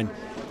throw line.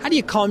 How do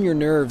you calm your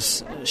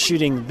nerves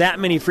shooting that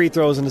many free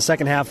throws in the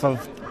second half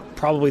of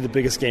probably the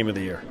biggest game of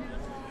the year?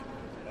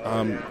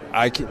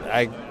 I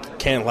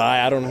can't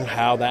lie. I don't know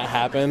how that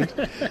happened.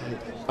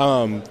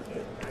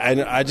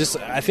 I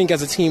think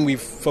as a team we've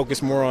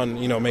focused more on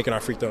making our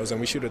free throws, and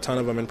we shoot a ton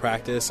of them in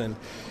practice, and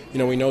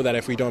we know that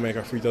if we don't make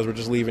our free throws, we're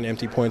just leaving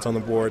empty points on the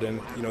board,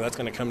 and that's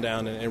going to come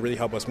down and really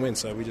help us win.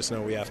 So we just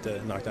know we have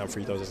to knock down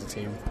free throws as a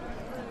team.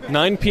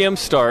 9 p.m.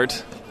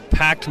 start,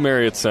 packed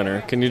Marriott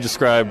Center. Can you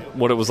describe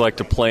what it was like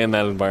to play in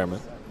that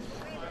environment?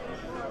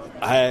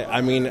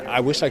 I mean, I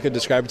wish I could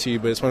describe it to you,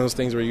 but it's one of those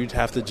things where you'd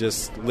have to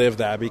just live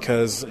that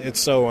because it's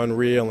so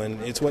unreal,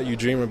 and it's what you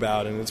dream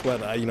about, and it's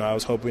what I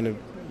was hoping to.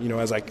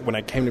 When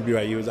I came to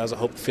BYU, that was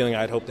a feeling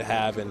I'd hoped to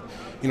have, and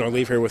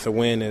leave here with a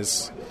win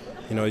is,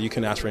 you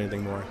couldn't ask for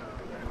anything more.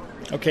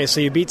 Okay, so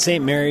you beat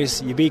St.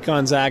 Mary's, you beat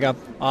Gonzaga.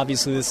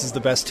 Obviously, this is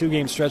the best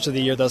 2-game stretch of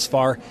the year thus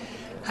far.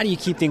 How do you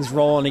keep things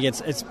rolling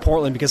against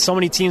Portland? Because so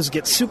many teams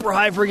get super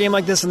high for a game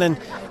like this and then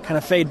kind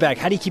of fade back.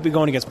 How do you keep it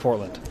going against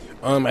Portland?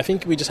 I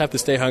think we just have to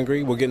stay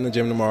hungry. We'll get in the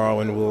gym tomorrow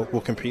and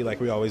we'll compete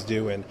like we always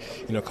do. And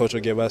Coach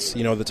will give us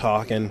the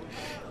talk and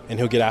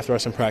he'll get after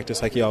us in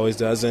practice like he always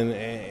does.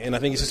 And I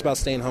think it's just about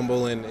staying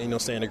humble and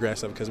staying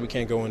aggressive because we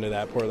can't go into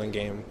that Portland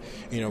game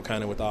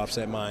kind of with the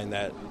offset mind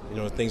that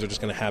things are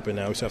just going to happen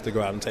now. We just have to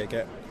go out and take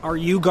it. Are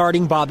you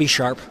guarding Bobby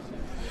Sharp?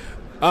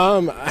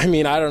 I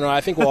mean, I don't know.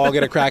 I think we'll all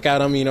get a crack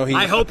at him.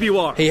 I hope you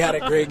are. He had a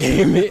great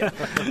game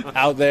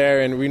out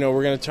there, and we're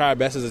going to try our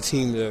best as a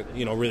team to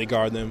really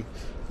guard them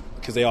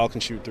because they all can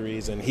shoot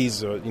threes, and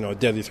he's a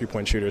deadly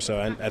 3-point shooter. So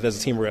as a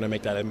team, we're going to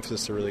make that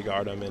emphasis to really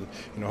guard him and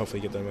hopefully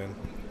get them in.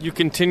 You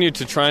continue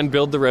to try and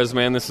build the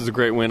resume, and this is a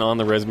great win on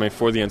the resume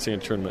for the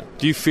NCAA tournament.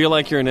 Do you feel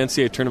like you're an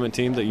NCAA tournament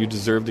team that you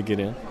deserve to get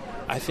in?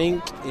 I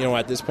think,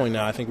 at this point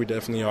now, I think we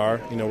definitely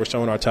are. We're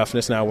showing our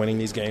toughness now winning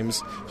these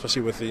games,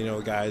 especially with,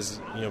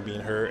 guys, being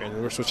hurt,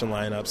 and we're switching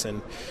lineups.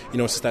 And, it's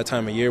just that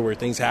time of year where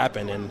things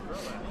happen. And,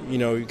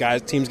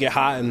 teams get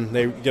hot and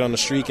they get on the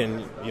streak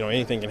and,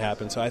 anything can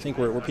happen. So I think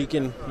we're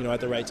peaking,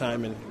 at the right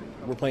time, and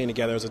we're playing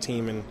together as a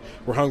team, and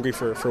we're hungry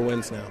for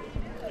wins now.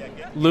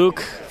 Luke,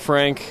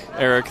 Frank,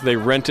 Eric, they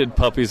rented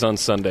puppies on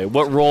Sunday.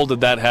 What role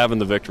did that have in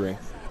the victory?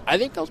 I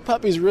think those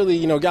puppies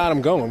really, got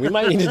them going. We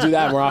might need to do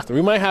that more often.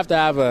 We might have to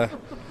have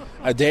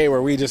a day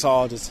where we just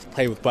all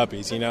play with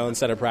puppies,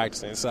 instead of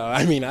practicing. So,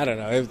 I mean, I don't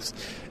know.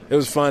 It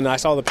was fun. I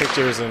saw the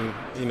pictures, and,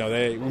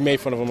 we made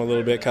fun of them a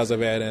little bit because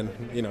of it, and,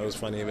 it was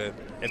funny. But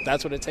if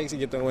that's what it takes to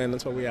get the win,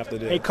 that's what we have to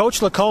do. Hey,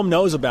 Coach Lacombe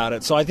knows about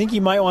it, so I think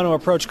you might want to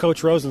approach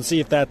Coach Rose and see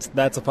if that's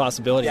a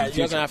possibility. Yeah,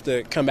 he doesn't have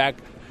to come back,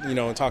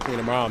 and talk to me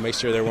tomorrow and make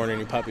sure there weren't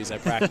any puppies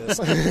at practice.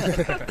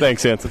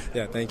 Thanks, Hanson.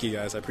 Yeah, thank you,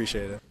 guys. I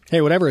appreciate it. Hey,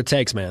 whatever it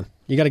takes, man.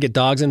 You got to get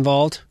dogs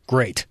involved?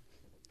 Great.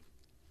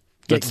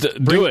 Do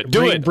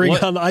it. Bring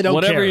on. I don't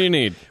whatever care. You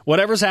need.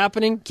 Whatever's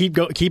happening, keep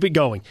it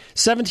going.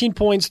 17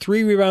 points,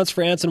 3 rebounds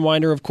for Anson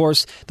Winder. Of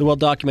course, the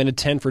well-documented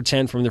 10 for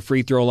 10 from the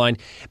free throw line.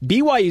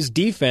 BYU's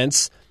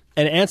defense,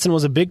 and Anson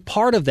was a big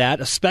part of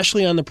that,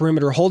 especially on the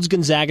perimeter, holds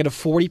Gonzaga to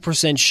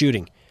 40%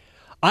 shooting.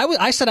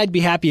 I said I'd be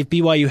happy if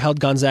BYU held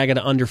Gonzaga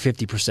to under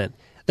 50%.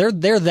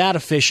 They're that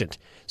efficient.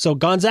 So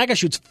Gonzaga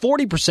shoots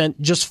 40%,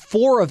 just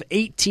 4 of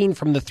 18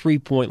 from the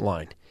 3-point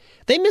line.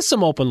 They missed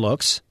some open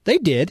looks. They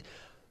did.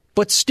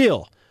 But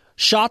still,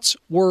 shots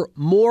were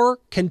more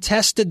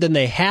contested than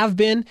they have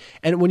been.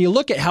 And when you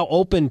look at how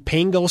open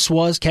Kevin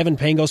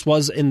Pangos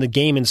was in the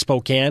game in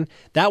Spokane,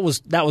 that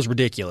was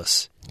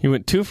ridiculous. He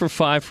went 2 for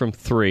 5 from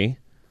 3.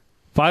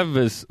 5 of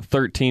his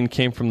 13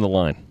 came from the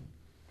line.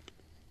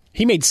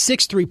 He made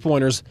 6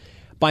 3-pointers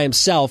by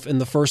himself in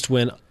the first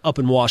win up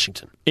in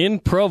Washington. In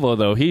Provo,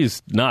 though,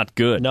 he's not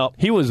good. No.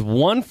 He was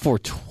 1 for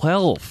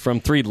 12 from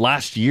 3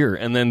 last year,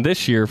 and then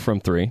this year from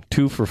 3,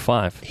 2 for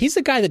 5. He's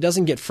the guy that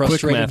doesn't get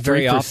frustrated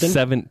very often. 3 for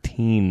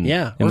 17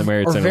 in the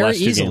Marriott Center very last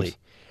 2 easily. games.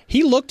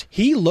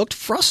 He looked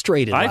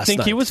frustrated last night. I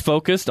think he was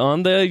focused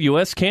on the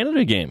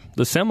U.S.-Canada game,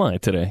 the semi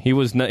today.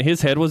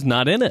 His head was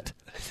not in it.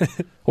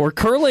 Or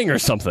curling or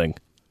something.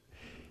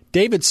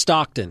 David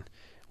Stockton.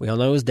 We all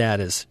know who his dad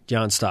is,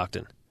 John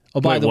Stockton.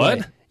 Oh, by Wait, the what?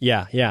 way.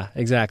 Yeah,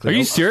 exactly. Are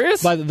you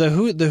serious? By the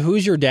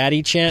Who's Your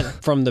Daddy chant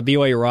from the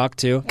BYU Rock,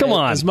 too. Come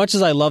on. As much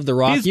as I love the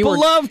Rock, He's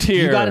beloved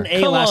here. You got an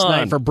A last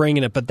night for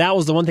bringing it, but that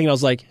was the one thing I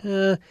was like,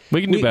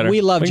 we can do better.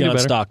 We love we can John do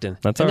better. Stockton.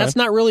 That's all right. That's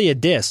not really a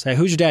diss. Hey,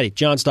 who's your daddy?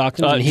 John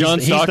Stockton. And John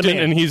he's the Stockton,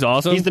 man. and he's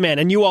awesome? He's the man,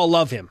 and you all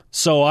love him.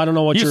 So I don't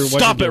know what you're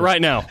stop doing. it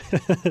right now.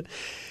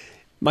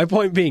 My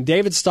point being,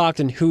 David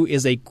Stockton, who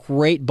is a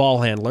great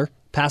ball handler,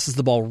 passes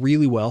the ball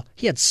really well.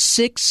 He had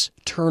 6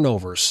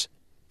 turnovers.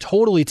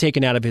 Totally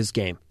taken out of his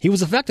game. He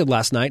was affected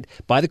last night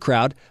by the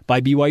crowd, by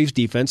BYU's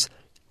defense.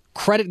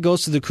 Credit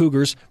goes to the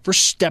Cougars for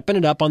stepping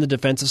it up on the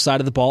defensive side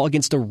of the ball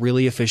against a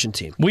really efficient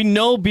team. We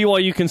know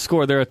BYU can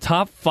score. They're a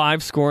top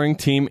 5 scoring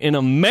team in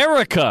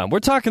America.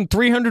 We're talking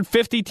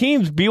 350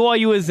 teams.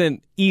 BYU is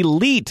an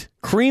elite,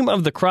 cream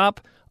of the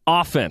crop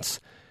offense.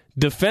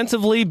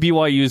 Defensively,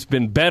 BYU's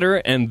been better,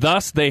 and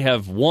thus they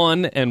have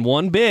won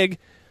big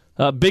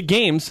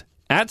games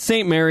at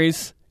St.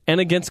 Mary's and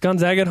against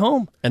Gonzaga at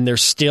home. And they're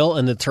still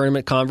in the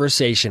tournament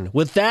conversation.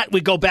 With that, we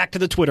go back to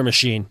the Twitter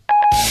machine.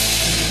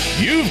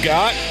 You've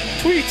got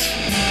tweets.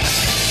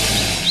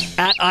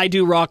 At I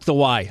Do Rock the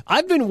Y.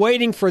 I've been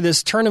waiting for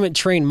this tournament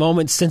train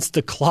moment since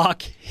the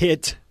clock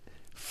hit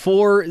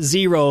 4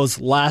 zeros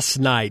last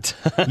night.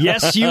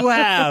 Yes, you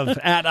have.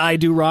 At I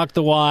Do Rock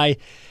the Y.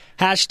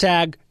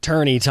 Hashtag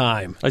tourney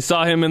time. I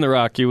saw him in the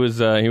Rock. He was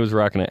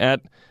rocking it.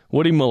 At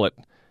Woody Mullet.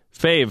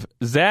 Fave,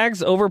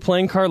 Zags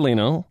overplaying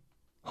Carlino.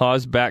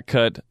 Haas back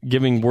cut,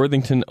 giving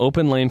Worthington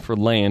open lane for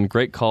Land.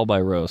 Great call by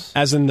Rose.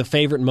 As in the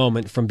favorite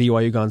moment from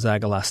BYU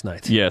Gonzaga last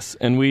night. Yes,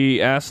 and we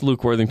asked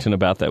Luke Worthington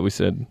about that. We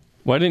said,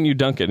 why didn't you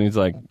dunk it? And he's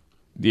like,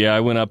 yeah,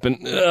 I went up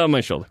and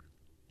my shoulder.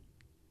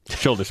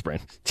 Shoulder sprain.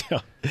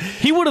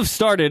 He would have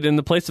started in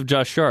the place of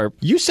Josh Sharp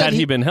had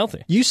he been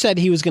healthy. You said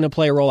he was going to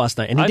play a role last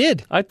night, and he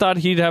did. I thought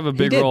he'd have a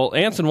big role.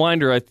 Anson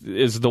Winder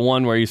is the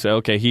one where you say,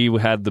 okay, he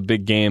had the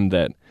big game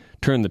that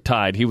turned the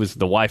tide. He was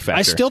the Y factor.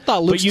 I still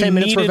thought Luke's 10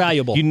 minutes were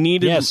valuable. You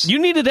needed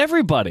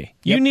everybody.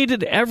 Yep. You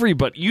needed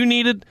everybody.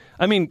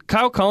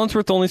 Kyle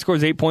Collinsworth only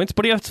scores 8 points,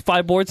 but he has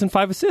 5 boards and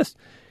 5 assists.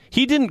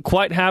 He didn't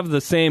quite have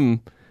the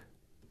same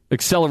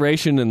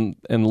acceleration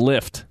and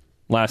lift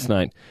last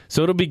night.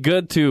 So it'll be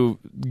good to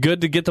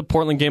get the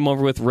Portland game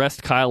over with,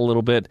 rest Kyle a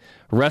little bit,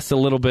 rest a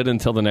little bit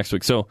until the next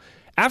week. So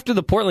after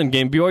the Portland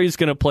game, BYU is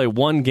going to play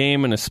one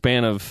game in a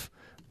span of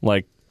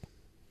like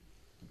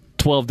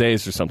 12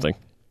 days or something.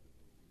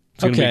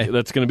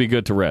 That's going to be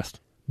good to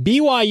rest.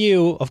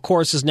 BYU, of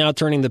course, is now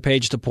turning the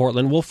page to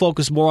Portland. We'll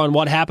focus more on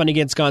what happened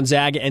against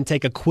Gonzaga and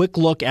take a quick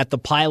look at the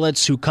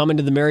Pilots who come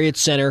into the Marriott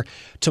Center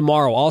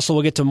tomorrow. Also,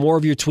 we'll get to more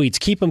of your tweets.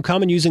 Keep them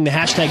coming using the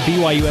hashtag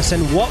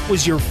BYUSN. What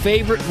was your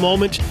favorite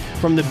moment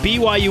from the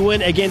BYU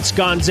win against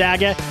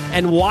Gonzaga,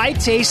 and why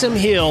Taysom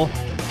Hill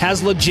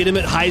has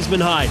legitimate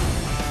Heisman hype?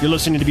 You're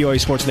listening to BYU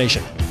Sports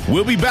Nation.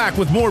 We'll be back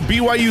with more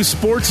BYU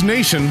Sports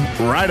Nation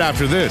right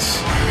after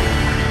this.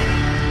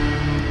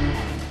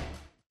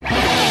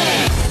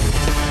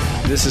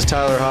 This is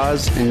Tyler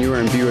Haas, and you are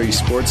in BYU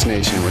Sports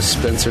Nation with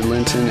Spencer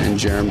Linton and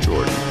Jerem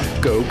Jordan.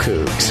 Go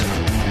Cougs.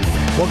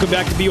 Welcome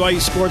back to BYU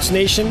Sports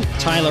Nation.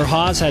 Tyler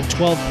Haas had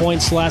 12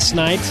 points last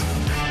night.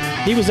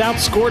 He was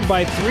outscored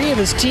by 3 of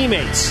his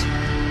teammates.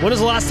 When was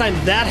the last time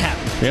that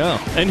happened? Yeah,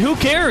 and who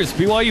cares?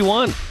 BYU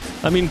won.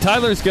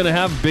 Tyler's going to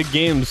have big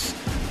games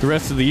the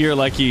rest of the year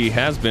like he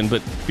has been,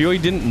 but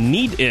BYU didn't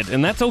need it,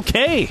 and that's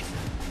okay.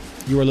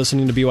 You are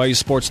listening to BYU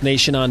Sports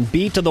Nation on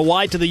B to the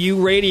Y to the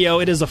U radio.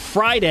 It is a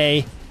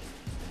Friday.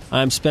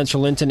 I'm Spencer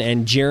Linton,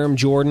 and Jerem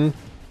Jordan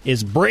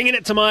is bringing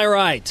it to my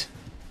right.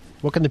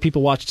 What can the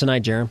people watch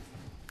tonight, Jerem?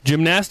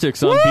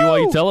 Gymnastics on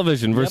BYU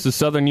television versus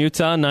Southern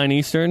Utah, 9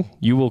 Eastern.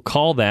 You will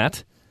call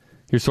that.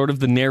 You're sort of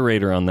the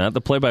narrator on that.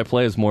 The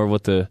play-by-play is more of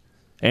what the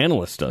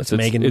analyst does. It's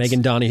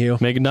Megan Donahue.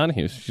 Megan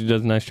Donahue. She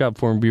does a nice job,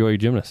 former BYU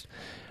gymnast.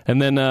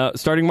 And then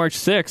starting March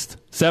 6th,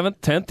 7th,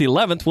 10th,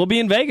 11th, we'll be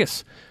in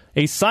Vegas.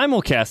 A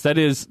simulcast, that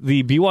is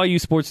the BYU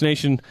Sports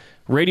Nation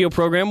radio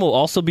program, will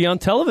also be on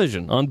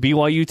television on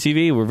BYU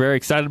TV. We're very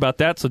excited about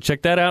that, so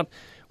check that out.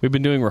 We've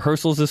been doing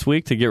rehearsals this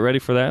week to get ready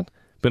for that.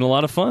 Been a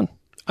lot of fun.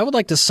 I would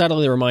like to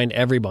subtly remind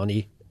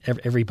everybody,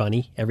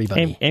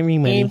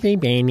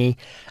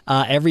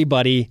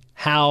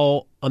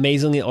 how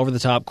amazingly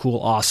over-the-top, cool,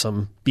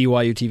 awesome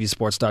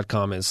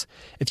BYUTVsports.com is.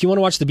 If you want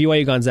to watch the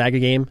BYU Gonzaga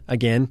game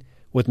again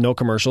with no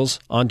commercials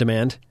on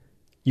demand,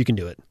 you can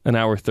do it. An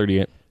hour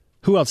 38.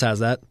 Who else has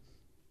that?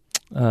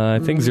 I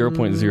think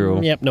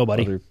 0.0. Yep,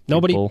 nobody.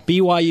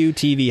 BYU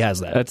TV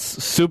has that. That's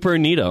super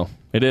neato.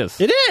 It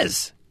is. It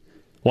is.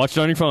 Watch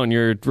it on your phone,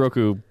 your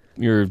Roku,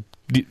 your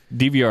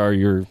DVR,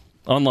 your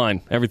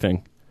online,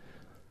 everything.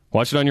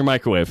 Watch it on your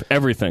microwave,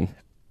 everything.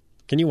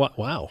 Can you watch?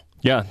 Wow.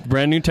 Yeah,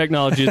 brand new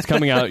technology is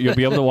coming out. You'll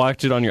be able to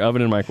watch it on your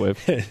oven and microwave.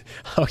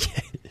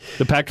 Okay.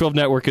 The Pac-12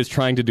 Network is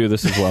trying to do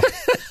this as well.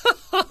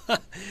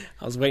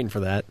 I was waiting for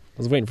that. I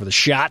was waiting for the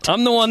shot.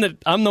 I'm the one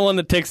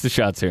that takes the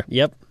shots here.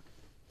 Yep.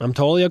 I'm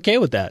totally okay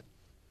with that.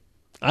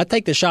 I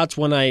take the shots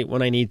when I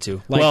need to.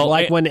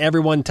 When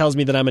everyone tells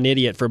me that I'm an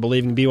idiot for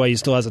believing BYU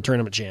still has a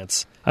tournament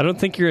chance. I don't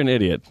think you're an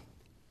idiot.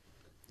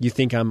 You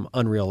think I'm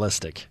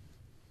unrealistic.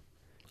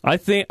 I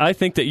think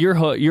that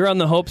you're on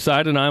the hope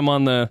side and I'm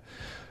on the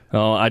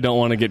I don't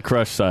want to get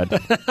crushed side.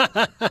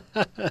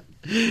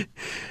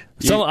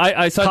 So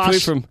I saw a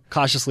tweet from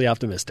cautiously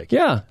optimistic.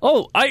 Yeah.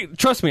 Oh,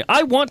 trust me.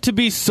 I want to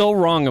be so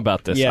wrong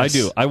about this. Yes. I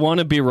do. I want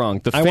to be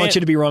wrong. I want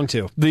you to be wrong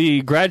too.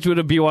 The graduate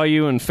of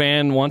BYU and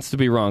fan wants to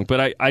be wrong,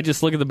 but I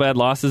just look at the bad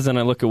losses and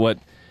I look at what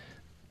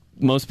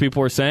most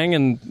people are saying,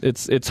 and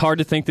it's hard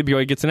to think that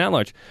BYU gets an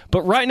at-large.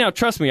 But right now,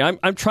 trust me,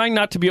 I'm trying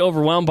not to be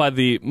overwhelmed by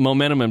the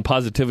momentum and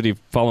positivity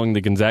following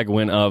the Gonzaga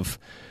win of,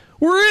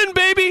 we're in,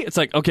 baby! It's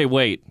like, okay,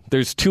 wait.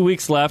 There's 2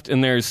 weeks left,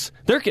 and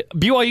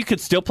BYU could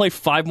still play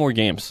 5 more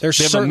games. There's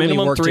they have certainly a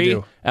minimum work 3, to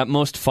do. At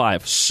most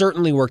 5.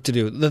 Certainly work to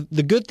do.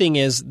 The good thing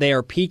is they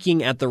are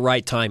peaking at the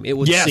right time, it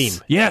would seem.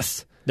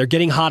 Yes. They're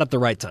getting hot at the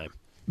right time.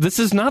 This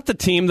is not the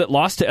team that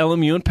lost to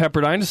LMU and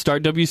Pepperdine to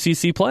start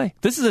WCC play.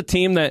 This is a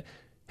team that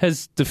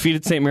has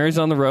defeated St. Mary's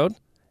on the road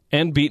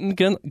and beaten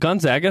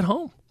Gonzaga at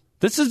home.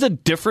 This is a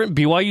different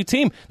BYU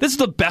team. This is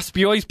the best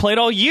BYU's played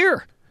all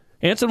year.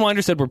 Anson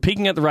Winder said we're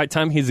peaking at the right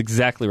time. He's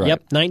exactly right.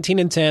 Yep,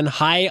 19-10,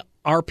 high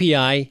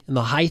RPI in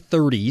the high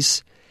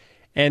 30s,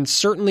 and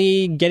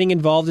certainly getting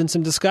involved in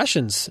some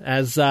discussions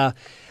as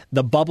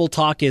the bubble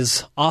talk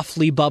is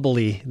awfully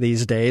bubbly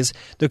these days.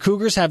 The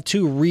Cougars have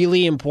two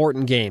really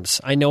important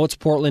games. I know it's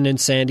Portland and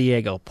San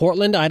Diego.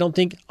 Portland,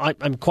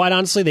 I'm quite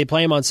honestly, they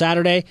play them on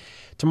Saturday.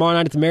 Tomorrow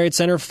night at the Marriott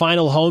Center,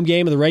 final home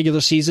game of the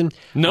regular season.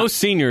 No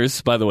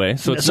seniors, by the way,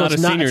 so it's not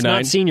senior night.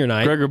 Not senior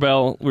night. Gregor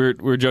Bell,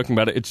 we're joking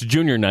about it. It's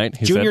junior night.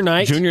 Junior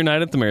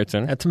night at the Marriott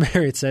Center. At the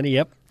Marriott Center,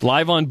 yep.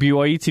 Live on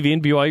BYU TV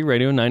and BYU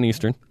Radio, 9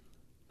 Eastern.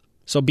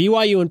 So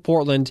BYU and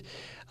Portland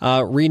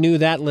renew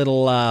that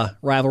little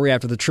rivalry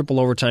after the triple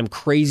overtime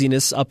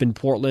craziness up in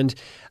Portland.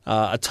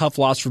 A tough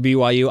loss for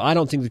BYU. I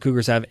don't think the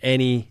Cougars have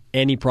any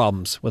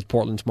problems with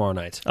Portland tomorrow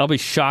night. I'll be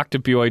shocked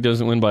if BYU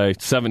doesn't win by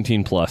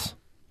 17 plus.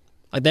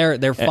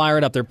 They're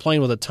fired up. They're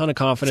playing with a ton of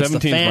confidence. The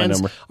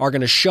fans are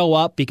going to show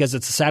up because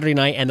it's a Saturday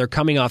night and they're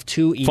coming off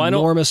two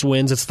enormous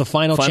wins. It's the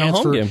final chance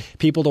for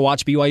people to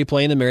watch BYU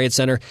play in the Marriott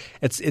Center.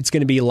 It's going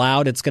to be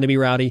loud. It's going to be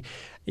rowdy.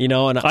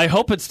 And I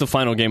hope it's the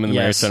final game in the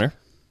Marriott Center.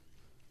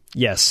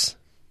 Yes,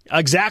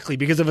 exactly.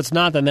 Because if it's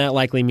not, then that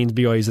likely means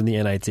BYU's in the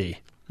NIT.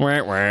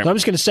 I'm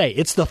just going to say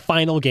it's the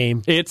final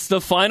game. It's the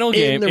final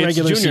game in the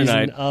regular junior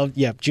season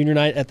night. Junior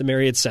night at the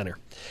Marriott Center.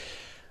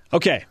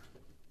 Okay.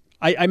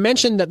 I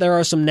mentioned that there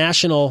are some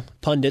national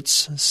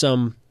pundits,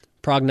 some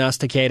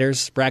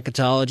prognosticators,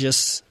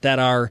 bracketologists that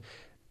are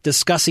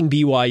discussing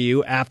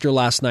BYU after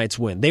last night's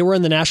win. They were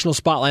in the national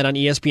spotlight on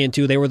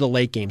ESPN2. They were the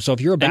late game. So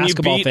if you're a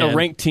basketball fan, a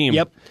ranked team.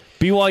 Yep.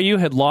 BYU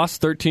had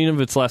lost 13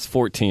 of its last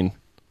 14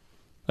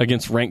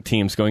 against ranked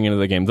teams going into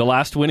the game. The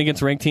last win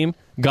against ranked team,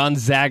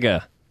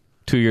 Gonzaga,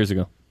 2 years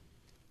ago.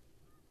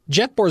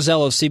 Jeff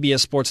Borzello of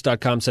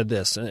CBSSports.com said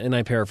this, and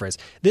I paraphrase.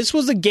 This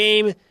was a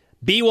game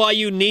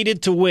BYU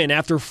needed to win.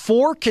 After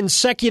 4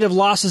 consecutive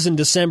losses in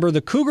December,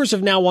 the Cougars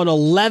have now won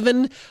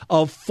 11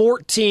 of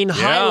 14,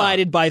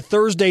 highlighted by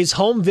Thursday's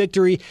home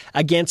victory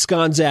against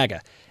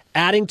Gonzaga.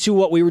 Adding to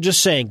what we were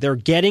just saying, they're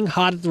getting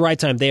hot at the right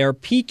time. They are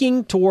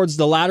peaking towards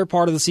the latter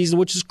part of the season,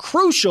 which is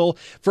crucial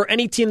for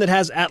any team that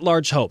has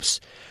at-large hopes.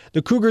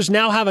 The Cougars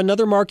now have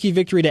another marquee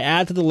victory to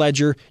add to the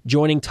ledger,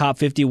 joining top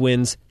 50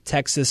 wins,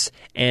 Texas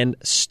and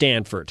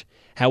Stanford.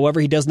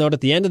 However, he does note at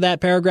the end of that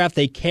paragraph,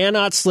 they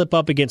cannot slip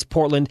up against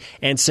Portland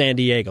and San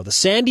Diego. The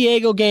San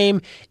Diego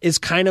game is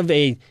it kind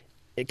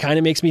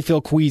of makes me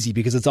feel queasy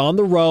because it's on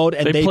the road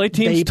and they play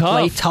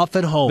tough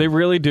at home. They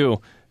really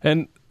do.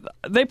 And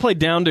they play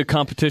down to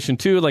competition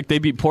too. Like they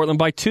beat Portland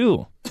by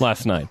 2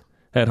 last night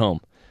at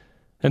home.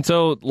 And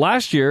so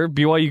last year,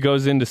 BYU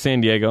goes into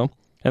San Diego,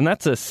 and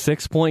that's a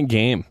 6-point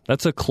game.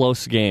 That's a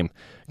close game.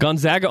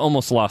 Gonzaga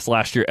almost lost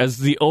last year as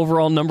the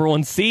overall number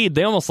 1 seed.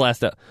 They almost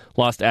lost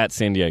at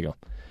San Diego.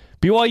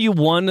 BYU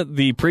won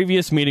the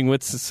previous meeting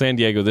with San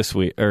Diego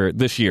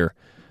this year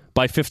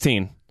by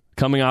 15,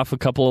 coming off a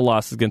couple of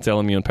losses against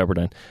LMU and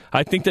Pepperdine.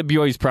 I think that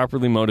BYU is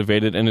properly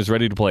motivated and is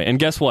ready to play. And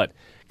guess what?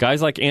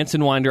 Guys like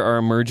Anson Winder are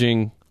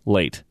emerging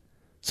late.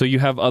 So you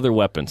have other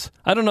weapons.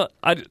 I don't know.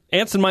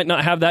 Anson might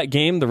not have that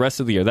game the rest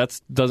of the year. That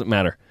doesn't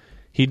matter.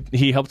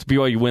 He helped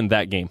BYU win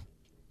that game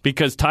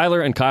because Tyler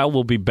and Kyle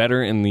will be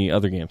better in the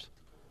other games.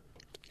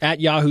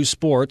 At Yahoo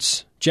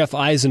Sports, Jeff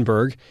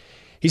Eisenberg,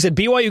 he said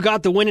BYU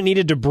got the win it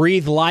needed to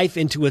breathe life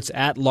into its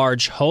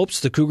at-large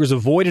hopes. The Cougars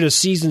avoided a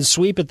season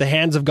sweep at the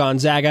hands of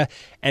Gonzaga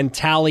and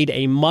tallied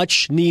a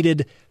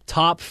much-needed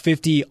top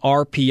 50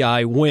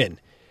 RPI win.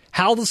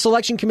 How the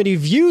selection committee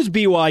views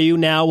BYU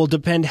now will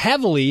depend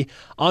heavily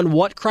on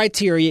what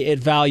criteria it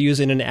values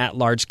in an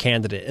at-large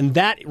candidate, and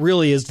that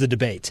really is the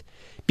debate.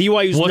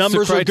 BYU's numbers are good.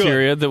 What's the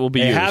criteria that will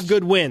be used? They have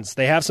good wins.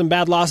 They have some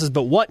bad losses,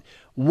 but what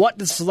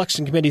does the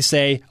selection committee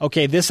say?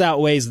 Okay, this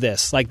outweighs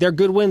this. Like their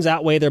good wins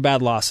outweigh their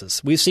bad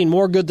losses. We've seen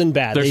more good than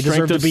bad. Their they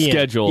strength deserve of to be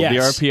schedule, in.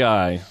 Yes. the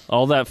RPI,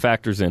 all that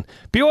factors in.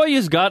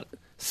 BYU's got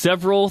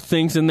several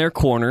things in their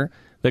corner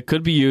that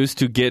could be used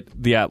to get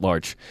the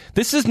at-large.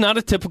 This is not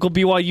a typical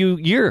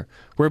BYU year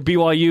where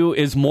BYU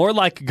is more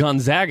like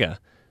Gonzaga,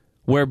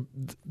 where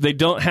they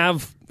don't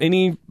have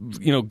any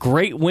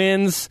great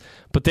wins,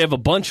 but they have a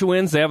bunch of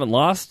wins. They haven't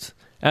lost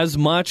as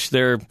much.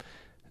 They're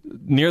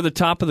near the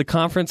top of the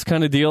conference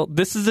kind of deal.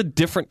 This is a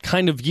different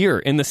kind of year.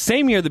 In the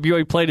same year that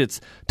BYU played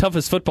its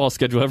toughest football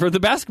schedule ever, the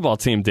basketball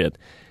team did.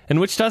 And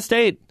Wichita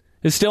State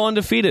is still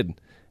undefeated.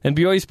 And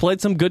BYU's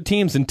played some good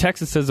teams, and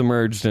Texas has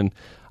emerged, and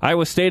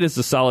Iowa State is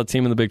a solid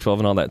team in the Big 12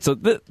 and all that. So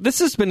this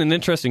has been an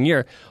interesting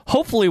year,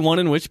 hopefully one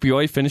in which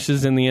BYU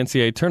finishes in the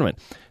NCAA tournament.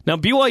 Now,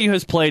 BYU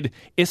has played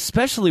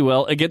especially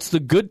well against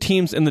the good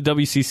teams in the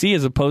WCC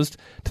as opposed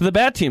to the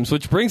bad teams,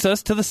 which brings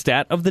us to the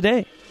stat of the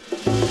day.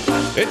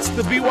 It's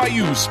the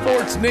BYU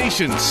Sports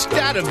Nation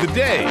stat of the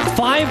day.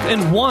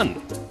 5-1.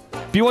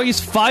 BYU's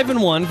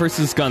 5-1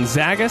 versus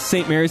Gonzaga,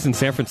 St. Mary's, and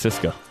San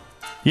Francisco.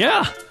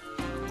 Yeah.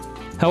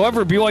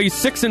 However, BYU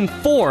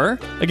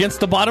 6-4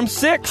 against the bottom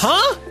 6,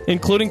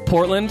 including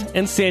Portland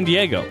and San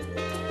Diego.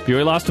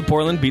 BYU lost to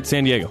Portland, beat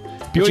San Diego.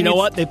 But you know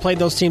what? They played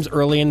those teams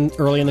early in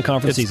the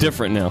conference season. It's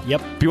different now.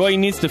 Yep. BYU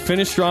needs to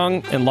finish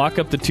strong and lock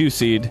up the 2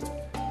 seed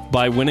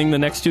by winning the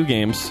next 2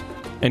 games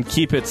and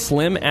keep its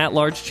slim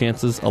at-large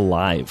chances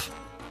alive.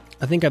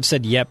 I think I've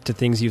said yep to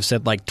things you've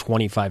said like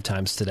 25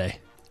 times today.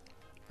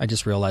 I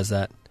just realized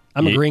that.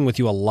 I'm agreeing with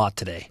you a lot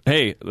today.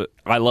 Hey,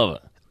 I love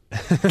it.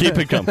 Keep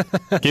it coming.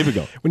 Keep it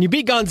going. When you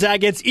beat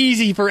Gonzaga, it's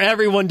easy for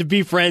everyone to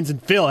be friends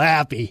and feel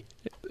happy.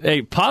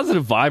 Hey,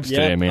 positive vibes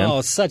today, man.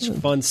 Oh, such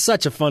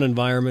a fun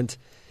environment.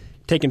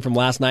 Taken from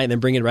last night and then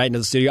bring it right into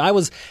the studio.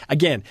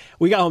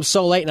 We got home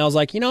so late and I was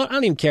like, you know what? I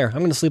don't even care. I'm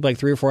going to sleep like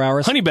 3 or 4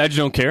 hours. Honey Badger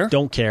don't care.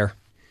 Don't care.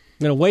 I'm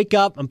going to wake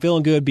up. I'm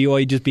feeling good.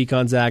 BYU just beat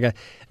Gonzaga.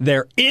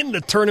 They're in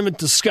the tournament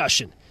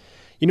discussion.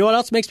 You know what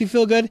else makes me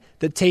feel good?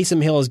 That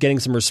Taysom Hill is getting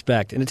some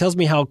respect. And it tells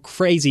me how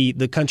crazy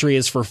the country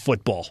is for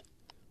football.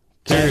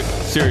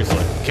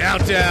 Seriously.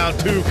 Countdown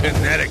to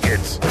Connecticut.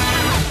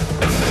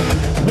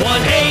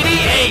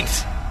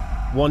 188.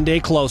 One day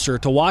closer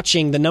to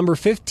watching the number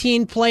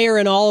 15 player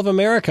in all of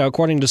America,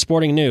 according to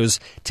Sporting News,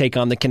 take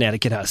on the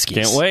Connecticut Huskies.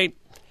 Can't wait.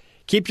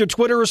 Keep your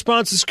Twitter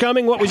responses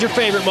coming. What was your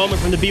favorite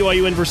moment from the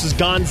BYU win versus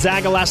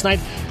Gonzaga last night?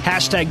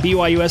 Hashtag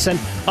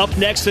BYUSN. Up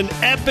next, an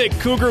epic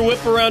Cougar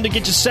whip around to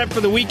get you set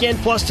for the weekend,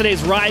 plus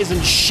today's Rise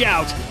and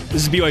Shout.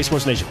 This is BYU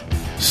Sports Nation.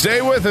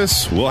 Stay with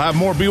us. We'll have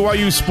more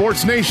BYU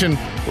Sports Nation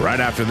right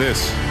after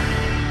this.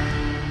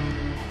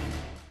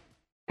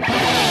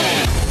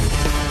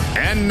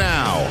 And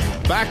now,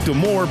 back to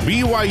more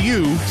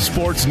BYU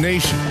Sports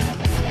Nation.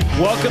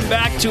 Welcome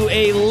back to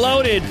a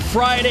loaded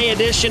Friday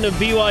edition of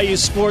BYU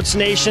Sports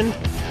Nation.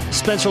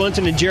 Spencer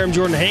Linton and Jerem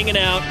Jordan hanging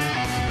out.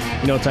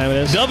 You know what time it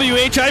is?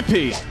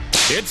 WHIP.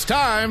 It's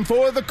time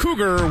for the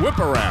Cougar Whip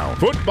Around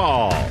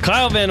Football.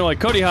 Kyle Van Noy,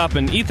 Cody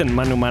Hoppin, Ethan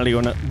Manu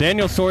Maliona,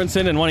 Daniel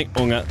Sorensen, and Wani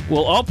Unga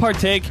will all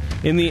partake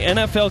in the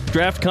NFL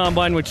Draft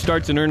Combine, which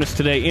starts in earnest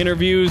today.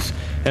 Interviews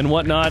and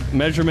whatnot,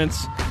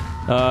 measurements,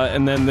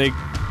 and then they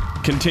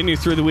continue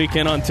through the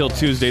weekend until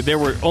Tuesday. There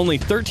were only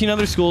 13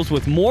 other schools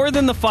with more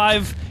than the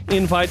 5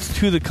 invites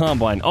to the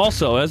Combine.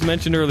 Also, as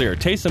mentioned earlier,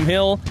 Taysom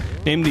Hill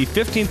named the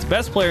 15th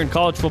best player in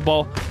college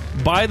football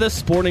by the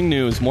Sporting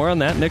News. More on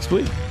that next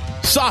week.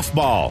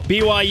 Softball.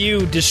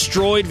 BYU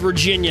destroyed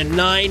Virginia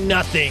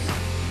 9-0.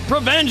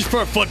 Revenge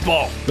for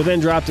football. But then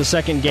dropped the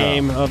second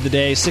game of the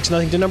day,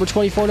 6-0 to number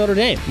 24 Notre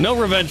Dame. No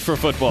revenge for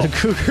football. The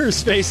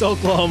Cougars face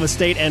Oklahoma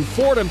State and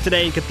Fordham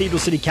today in Cathedral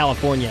City,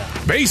 California.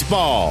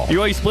 Baseball.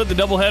 BYU split the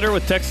doubleheader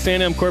with Texas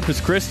A&M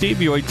Corpus Christi.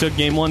 BYU took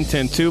game 1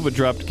 10-2, but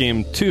dropped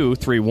game 2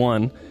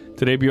 3-1.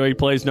 Today, BYU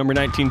plays number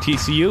 19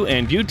 TCU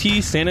and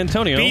UT San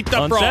Antonio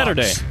on Frogs.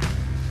 Saturday.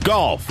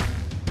 Golf.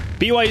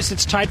 BYU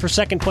sits tied for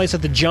second place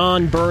at the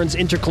John Burns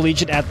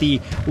Intercollegiate at the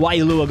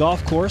Waialua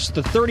Golf Course.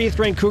 The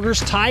 30th-ranked Cougars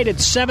tied at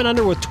 7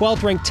 under with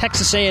 12th-ranked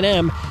Texas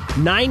A&M,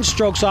 9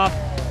 strokes off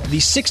the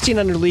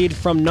 16-under lead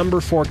from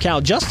number 4 Cal.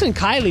 Justin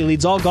Kiley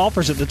leads all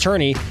golfers at the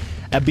tourney.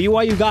 A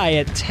BYU guy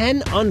at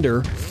 10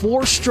 under,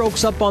 4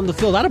 strokes up on the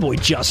field. Attaboy,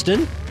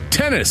 Justin.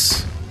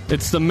 Tennis.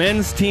 It's the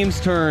men's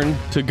team's turn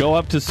to go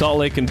up to Salt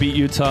Lake and beat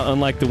Utah,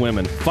 unlike the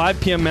women. 5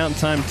 p.m. Mountain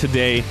Time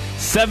today.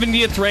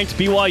 70th-ranked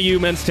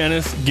BYU men's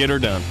tennis. Get her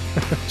done.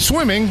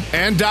 Swimming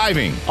and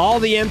diving.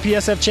 All the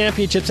MPSF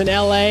championships in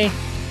L.A.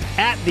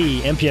 At the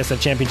MPSF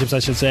championships, I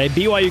should say.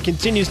 BYU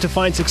continues to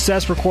find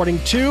success, recording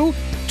 2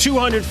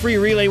 200 free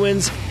relay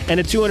wins and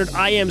a 200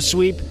 IM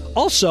sweep.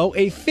 Also,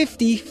 a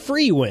 50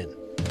 free win.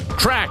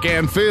 Track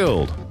and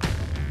field.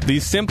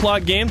 These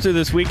Simplot games are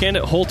this weekend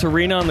at Holt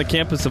Arena on the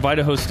campus of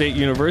Idaho State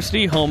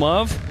University, home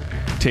of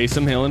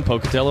Taysom Hill in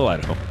Pocatello,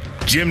 Idaho.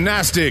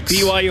 Gymnastics.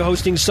 BYU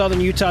hosting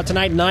Southern Utah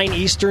tonight, 9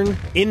 Eastern,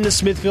 in the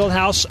Smith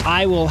Fieldhouse.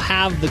 I will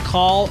have the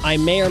call. I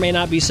may or may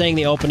not be saying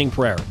the opening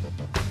prayer.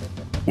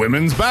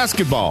 Women's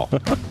basketball.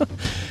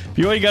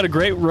 BYU got a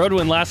great road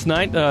win last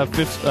night,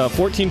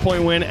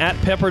 14-point win at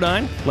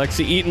Pepperdine.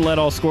 Lexi Eaton led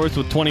all scores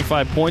with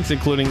 25 points,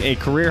 including a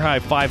career-high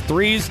 5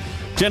 threes.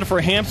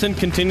 Jennifer Hampson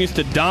continues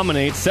to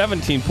dominate,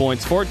 17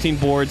 points, 14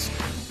 boards,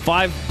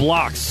 5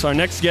 blocks. Our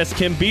next guest,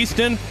 Kim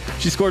Beeston,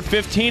 she scored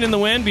 15 in the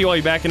win.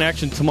 BYU back in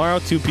action tomorrow,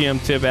 2 p.m.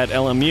 tip at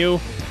LMU.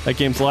 That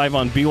game's live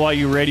on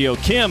BYU Radio.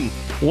 Kim,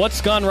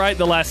 what's gone right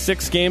the last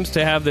 6 games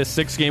to have this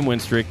 6-game win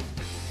streak?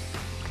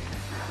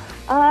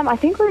 I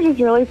think we're just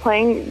really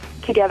playing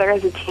together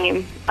as a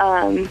team.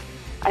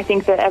 I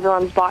think that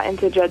everyone's bought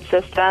into Judd's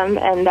system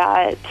and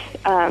that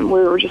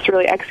we were just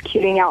really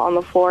executing out on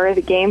the floor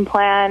the game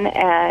plan.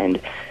 And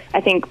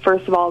I think,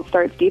 first of all, it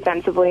starts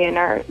defensively,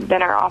 and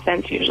then our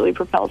offense usually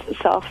propels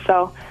itself.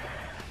 So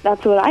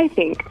that's what I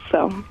think.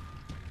 So,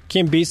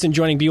 Kim Beeston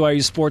joining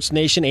BYU Sports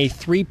Nation, a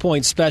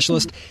 3-point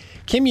specialist. Mm-hmm.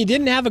 Kim, you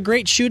didn't have a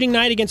great shooting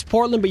night against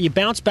Portland, but you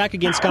bounced back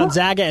against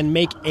Gonzaga and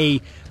make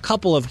a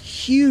couple of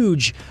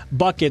huge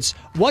buckets.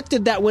 What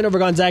did that win over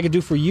Gonzaga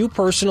do for you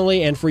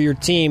personally and for your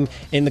team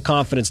in the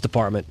confidence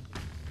department?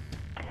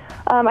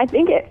 I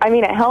think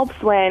it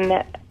helps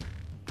when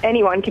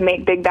anyone can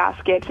make big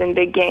baskets in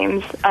big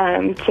games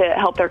to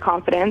help their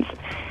confidence.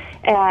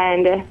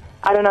 And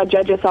I don't know,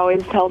 Judd just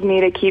always tells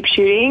me to keep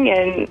shooting,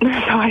 and so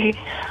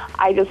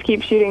I just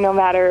keep shooting no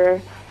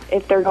matter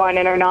if they're going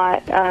in or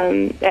not.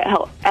 It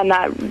helped, and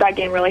that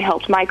game really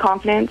helped my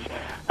confidence.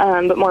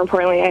 But more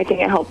importantly, I think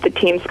it helped the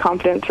team's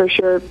confidence for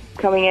sure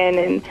coming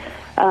in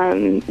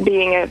and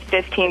being a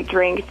 15th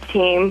ranked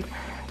team.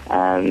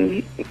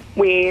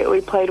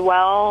 We played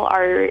well.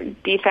 Our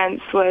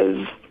defense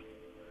was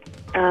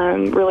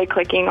really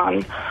clicking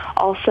on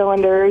all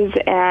cylinders,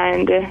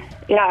 and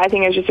I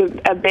think it was just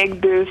a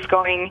big boost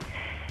going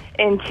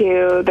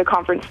into the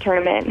conference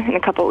tournament in a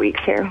couple weeks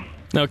here.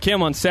 Now,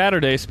 Kim, on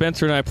Saturday,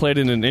 Spencer and I played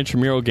in an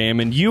intramural game,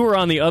 and you were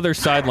on the other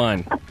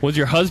sideline. Was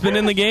your husband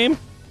in the game?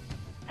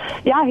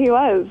 Yeah, he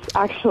was,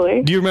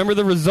 actually. Do you remember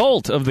the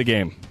result of the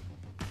game?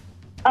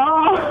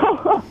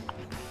 Oh,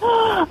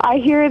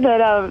 I hear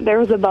that there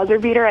was a buzzer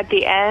beater at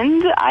the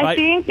end, I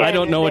think. I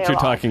don't know what you're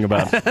talking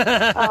about.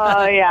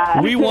 Oh,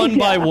 yeah. We won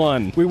by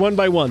one. We won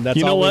by one. That's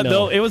you know all what, we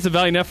know. Though? It was a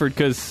valiant effort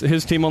because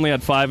his team only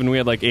had 5 and we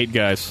had like 8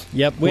 guys.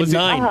 Yep, we had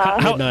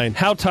 9.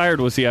 How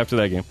tired was he after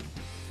that game?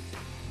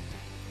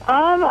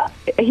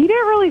 He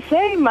didn't really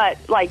say much,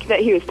 like that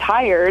he was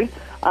tired.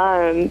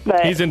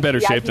 But he's in better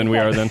shape than we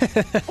are then.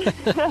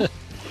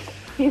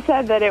 He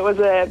said that it was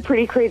a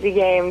pretty crazy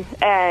game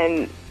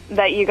and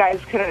that you guys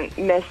couldn't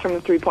miss from the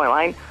 3-point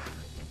line.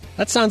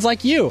 That sounds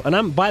like you. And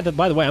I'm by the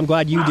way, I'm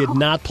glad you did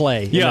not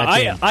play. Yeah, in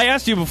that game. I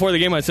asked you before the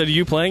game. I said, "Are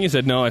you playing?" You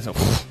said, "No." I said,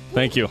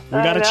 "Thank you. We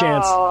got a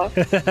chance." All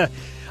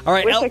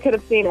right. Wish I could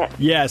have seen it.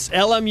 Yes,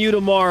 LMU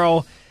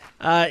tomorrow.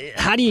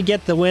 How do you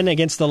get the win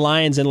against the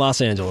Lions in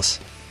Los Angeles?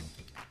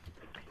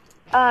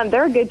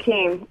 They're a good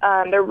team.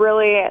 They're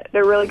really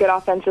good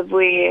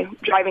offensively,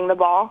 driving the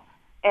ball,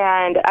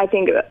 and I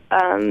think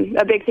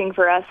a big thing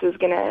for us is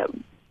going to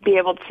be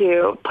able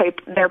to play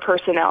their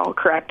personnel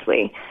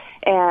correctly.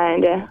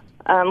 And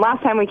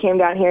last time we came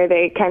down here,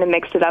 they kind of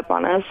mixed it up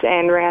on us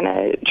and ran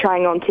a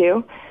triangle and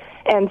 2.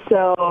 And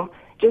so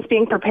just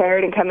being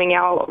prepared and coming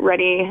out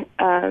ready,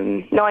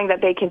 knowing that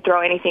they can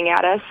throw anything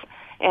at us.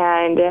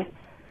 And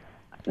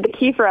the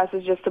key for us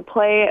is just to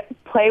play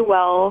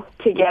well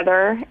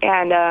together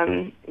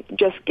and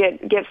just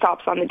get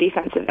stops on the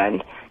defensive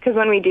end. Because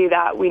when we do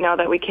that, we know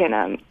that we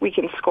can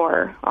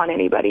score on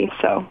anybody.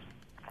 So.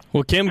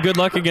 Well, Kim, good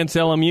luck against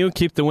LMU.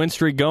 Keep the win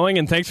streak going,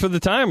 and thanks for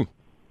the time.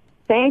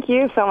 Thank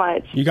you so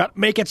much. You got to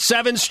make it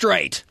 7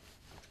 straight.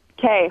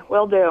 Okay,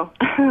 will do.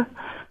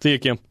 See you,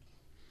 Kim.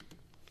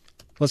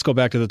 Let's go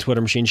back to the Twitter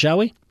machine, shall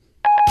we?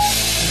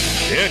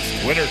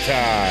 It's Twitter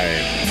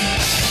time.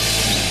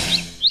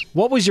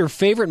 What was your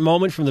favorite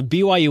moment from the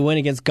BYU win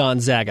against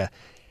Gonzaga?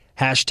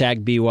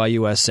 Hashtag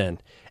BYUSN.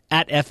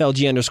 At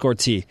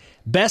FLG_T.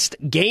 Best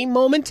game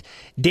moment?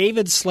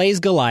 David slays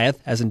Goliath,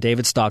 as in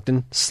David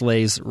Stockton,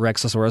 slays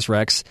Rexosaurus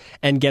Rex,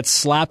 and gets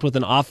slapped with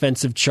an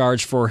offensive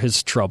charge for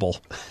his trouble.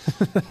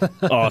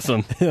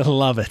 Awesome.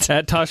 Love it.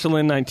 At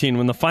TashaLynn19,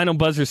 when the final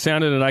buzzer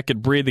sounded and I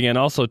could breathe again.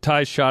 Also,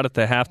 Ty's shot at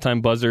the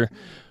halftime buzzer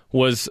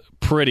was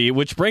pretty,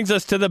 which brings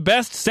us to the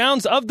best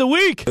sounds of the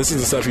week. This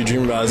is the stuff you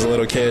dream about as a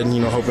little kid,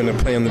 hoping to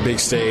play on the big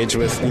stage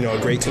with, a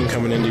great team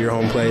coming into your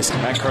home place.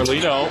 Matt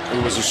Carlino,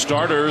 who was a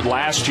starter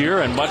last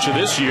year and much of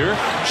this year,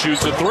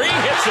 shoots a 3,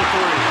 hits a 3.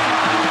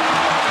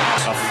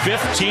 A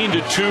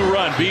 15-2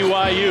 run.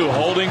 BYU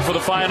holding for the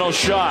final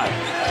shot.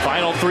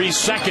 Final 3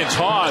 seconds.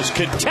 Haws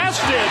contested,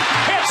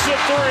 hits a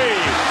 3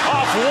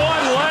 off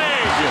one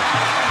leg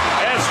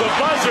as the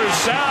buzzer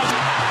sounds.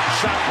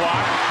 Shot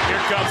clock. Here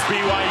comes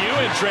BYU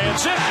in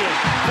transition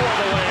for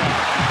the layup.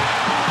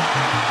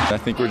 I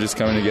think we're just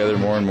coming together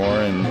more and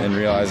more and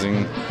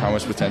realizing how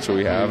much potential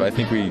we have. I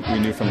think we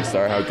knew from the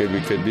start how good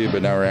we could be,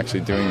 but now we're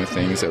actually doing the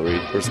things that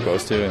we're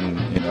supposed to, and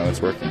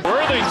it's working.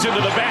 Worthington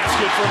to the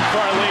basket from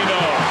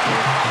Carlino.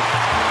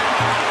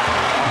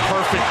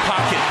 Perfect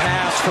pocket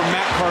pass from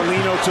Matt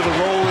Carlino to the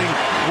rolling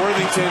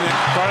Worthington.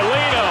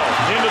 Carlino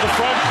into the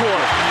front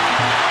court,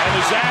 and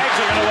the Zags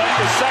are going to let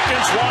the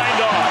seconds wind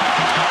off.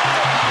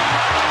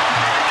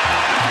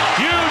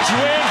 Huge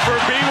win for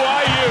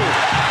BYU,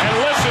 and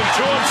listen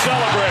to them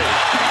celebrate.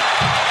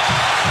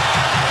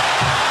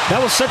 That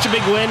was such a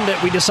big win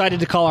that we decided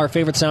to call our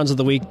favorite sounds of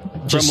the week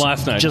from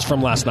last night. Just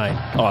from last night.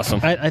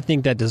 Awesome. I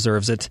think that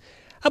deserves it.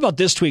 How about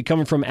this tweet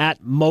coming from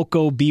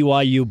 @Moko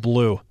BYU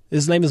Blue?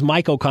 His name is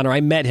Mike O'Connor.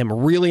 I met him.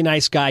 Really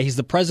nice guy. He's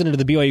the president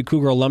of the BYU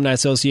Cougar Alumni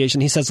Association.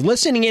 He says,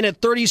 listening in at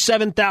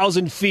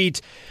 37,000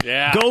 feet.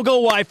 Yeah. Go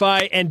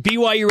Wi-Fi and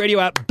BYU Radio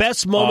app.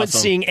 Best moment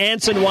seeing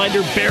Anson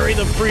Winder bury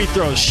the free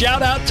throws.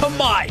 Shout out to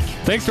Mike.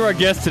 Thanks to our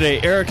guests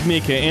today, Eric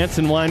Mika,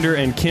 Anson Winder,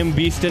 and Kim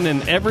Beeston,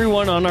 and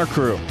everyone on our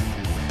crew.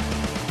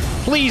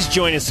 Please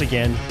join us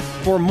again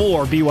for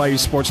more BYU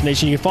Sports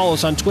Nation. You can follow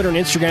us on Twitter and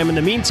Instagram. In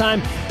the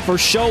meantime, for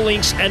show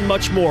links and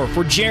much more.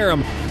 For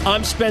Jerem,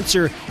 I'm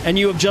Spencer, and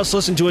you have just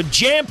listened to a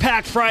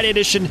jam-packed Friday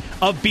edition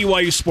of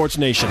BYU Sports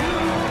Nation.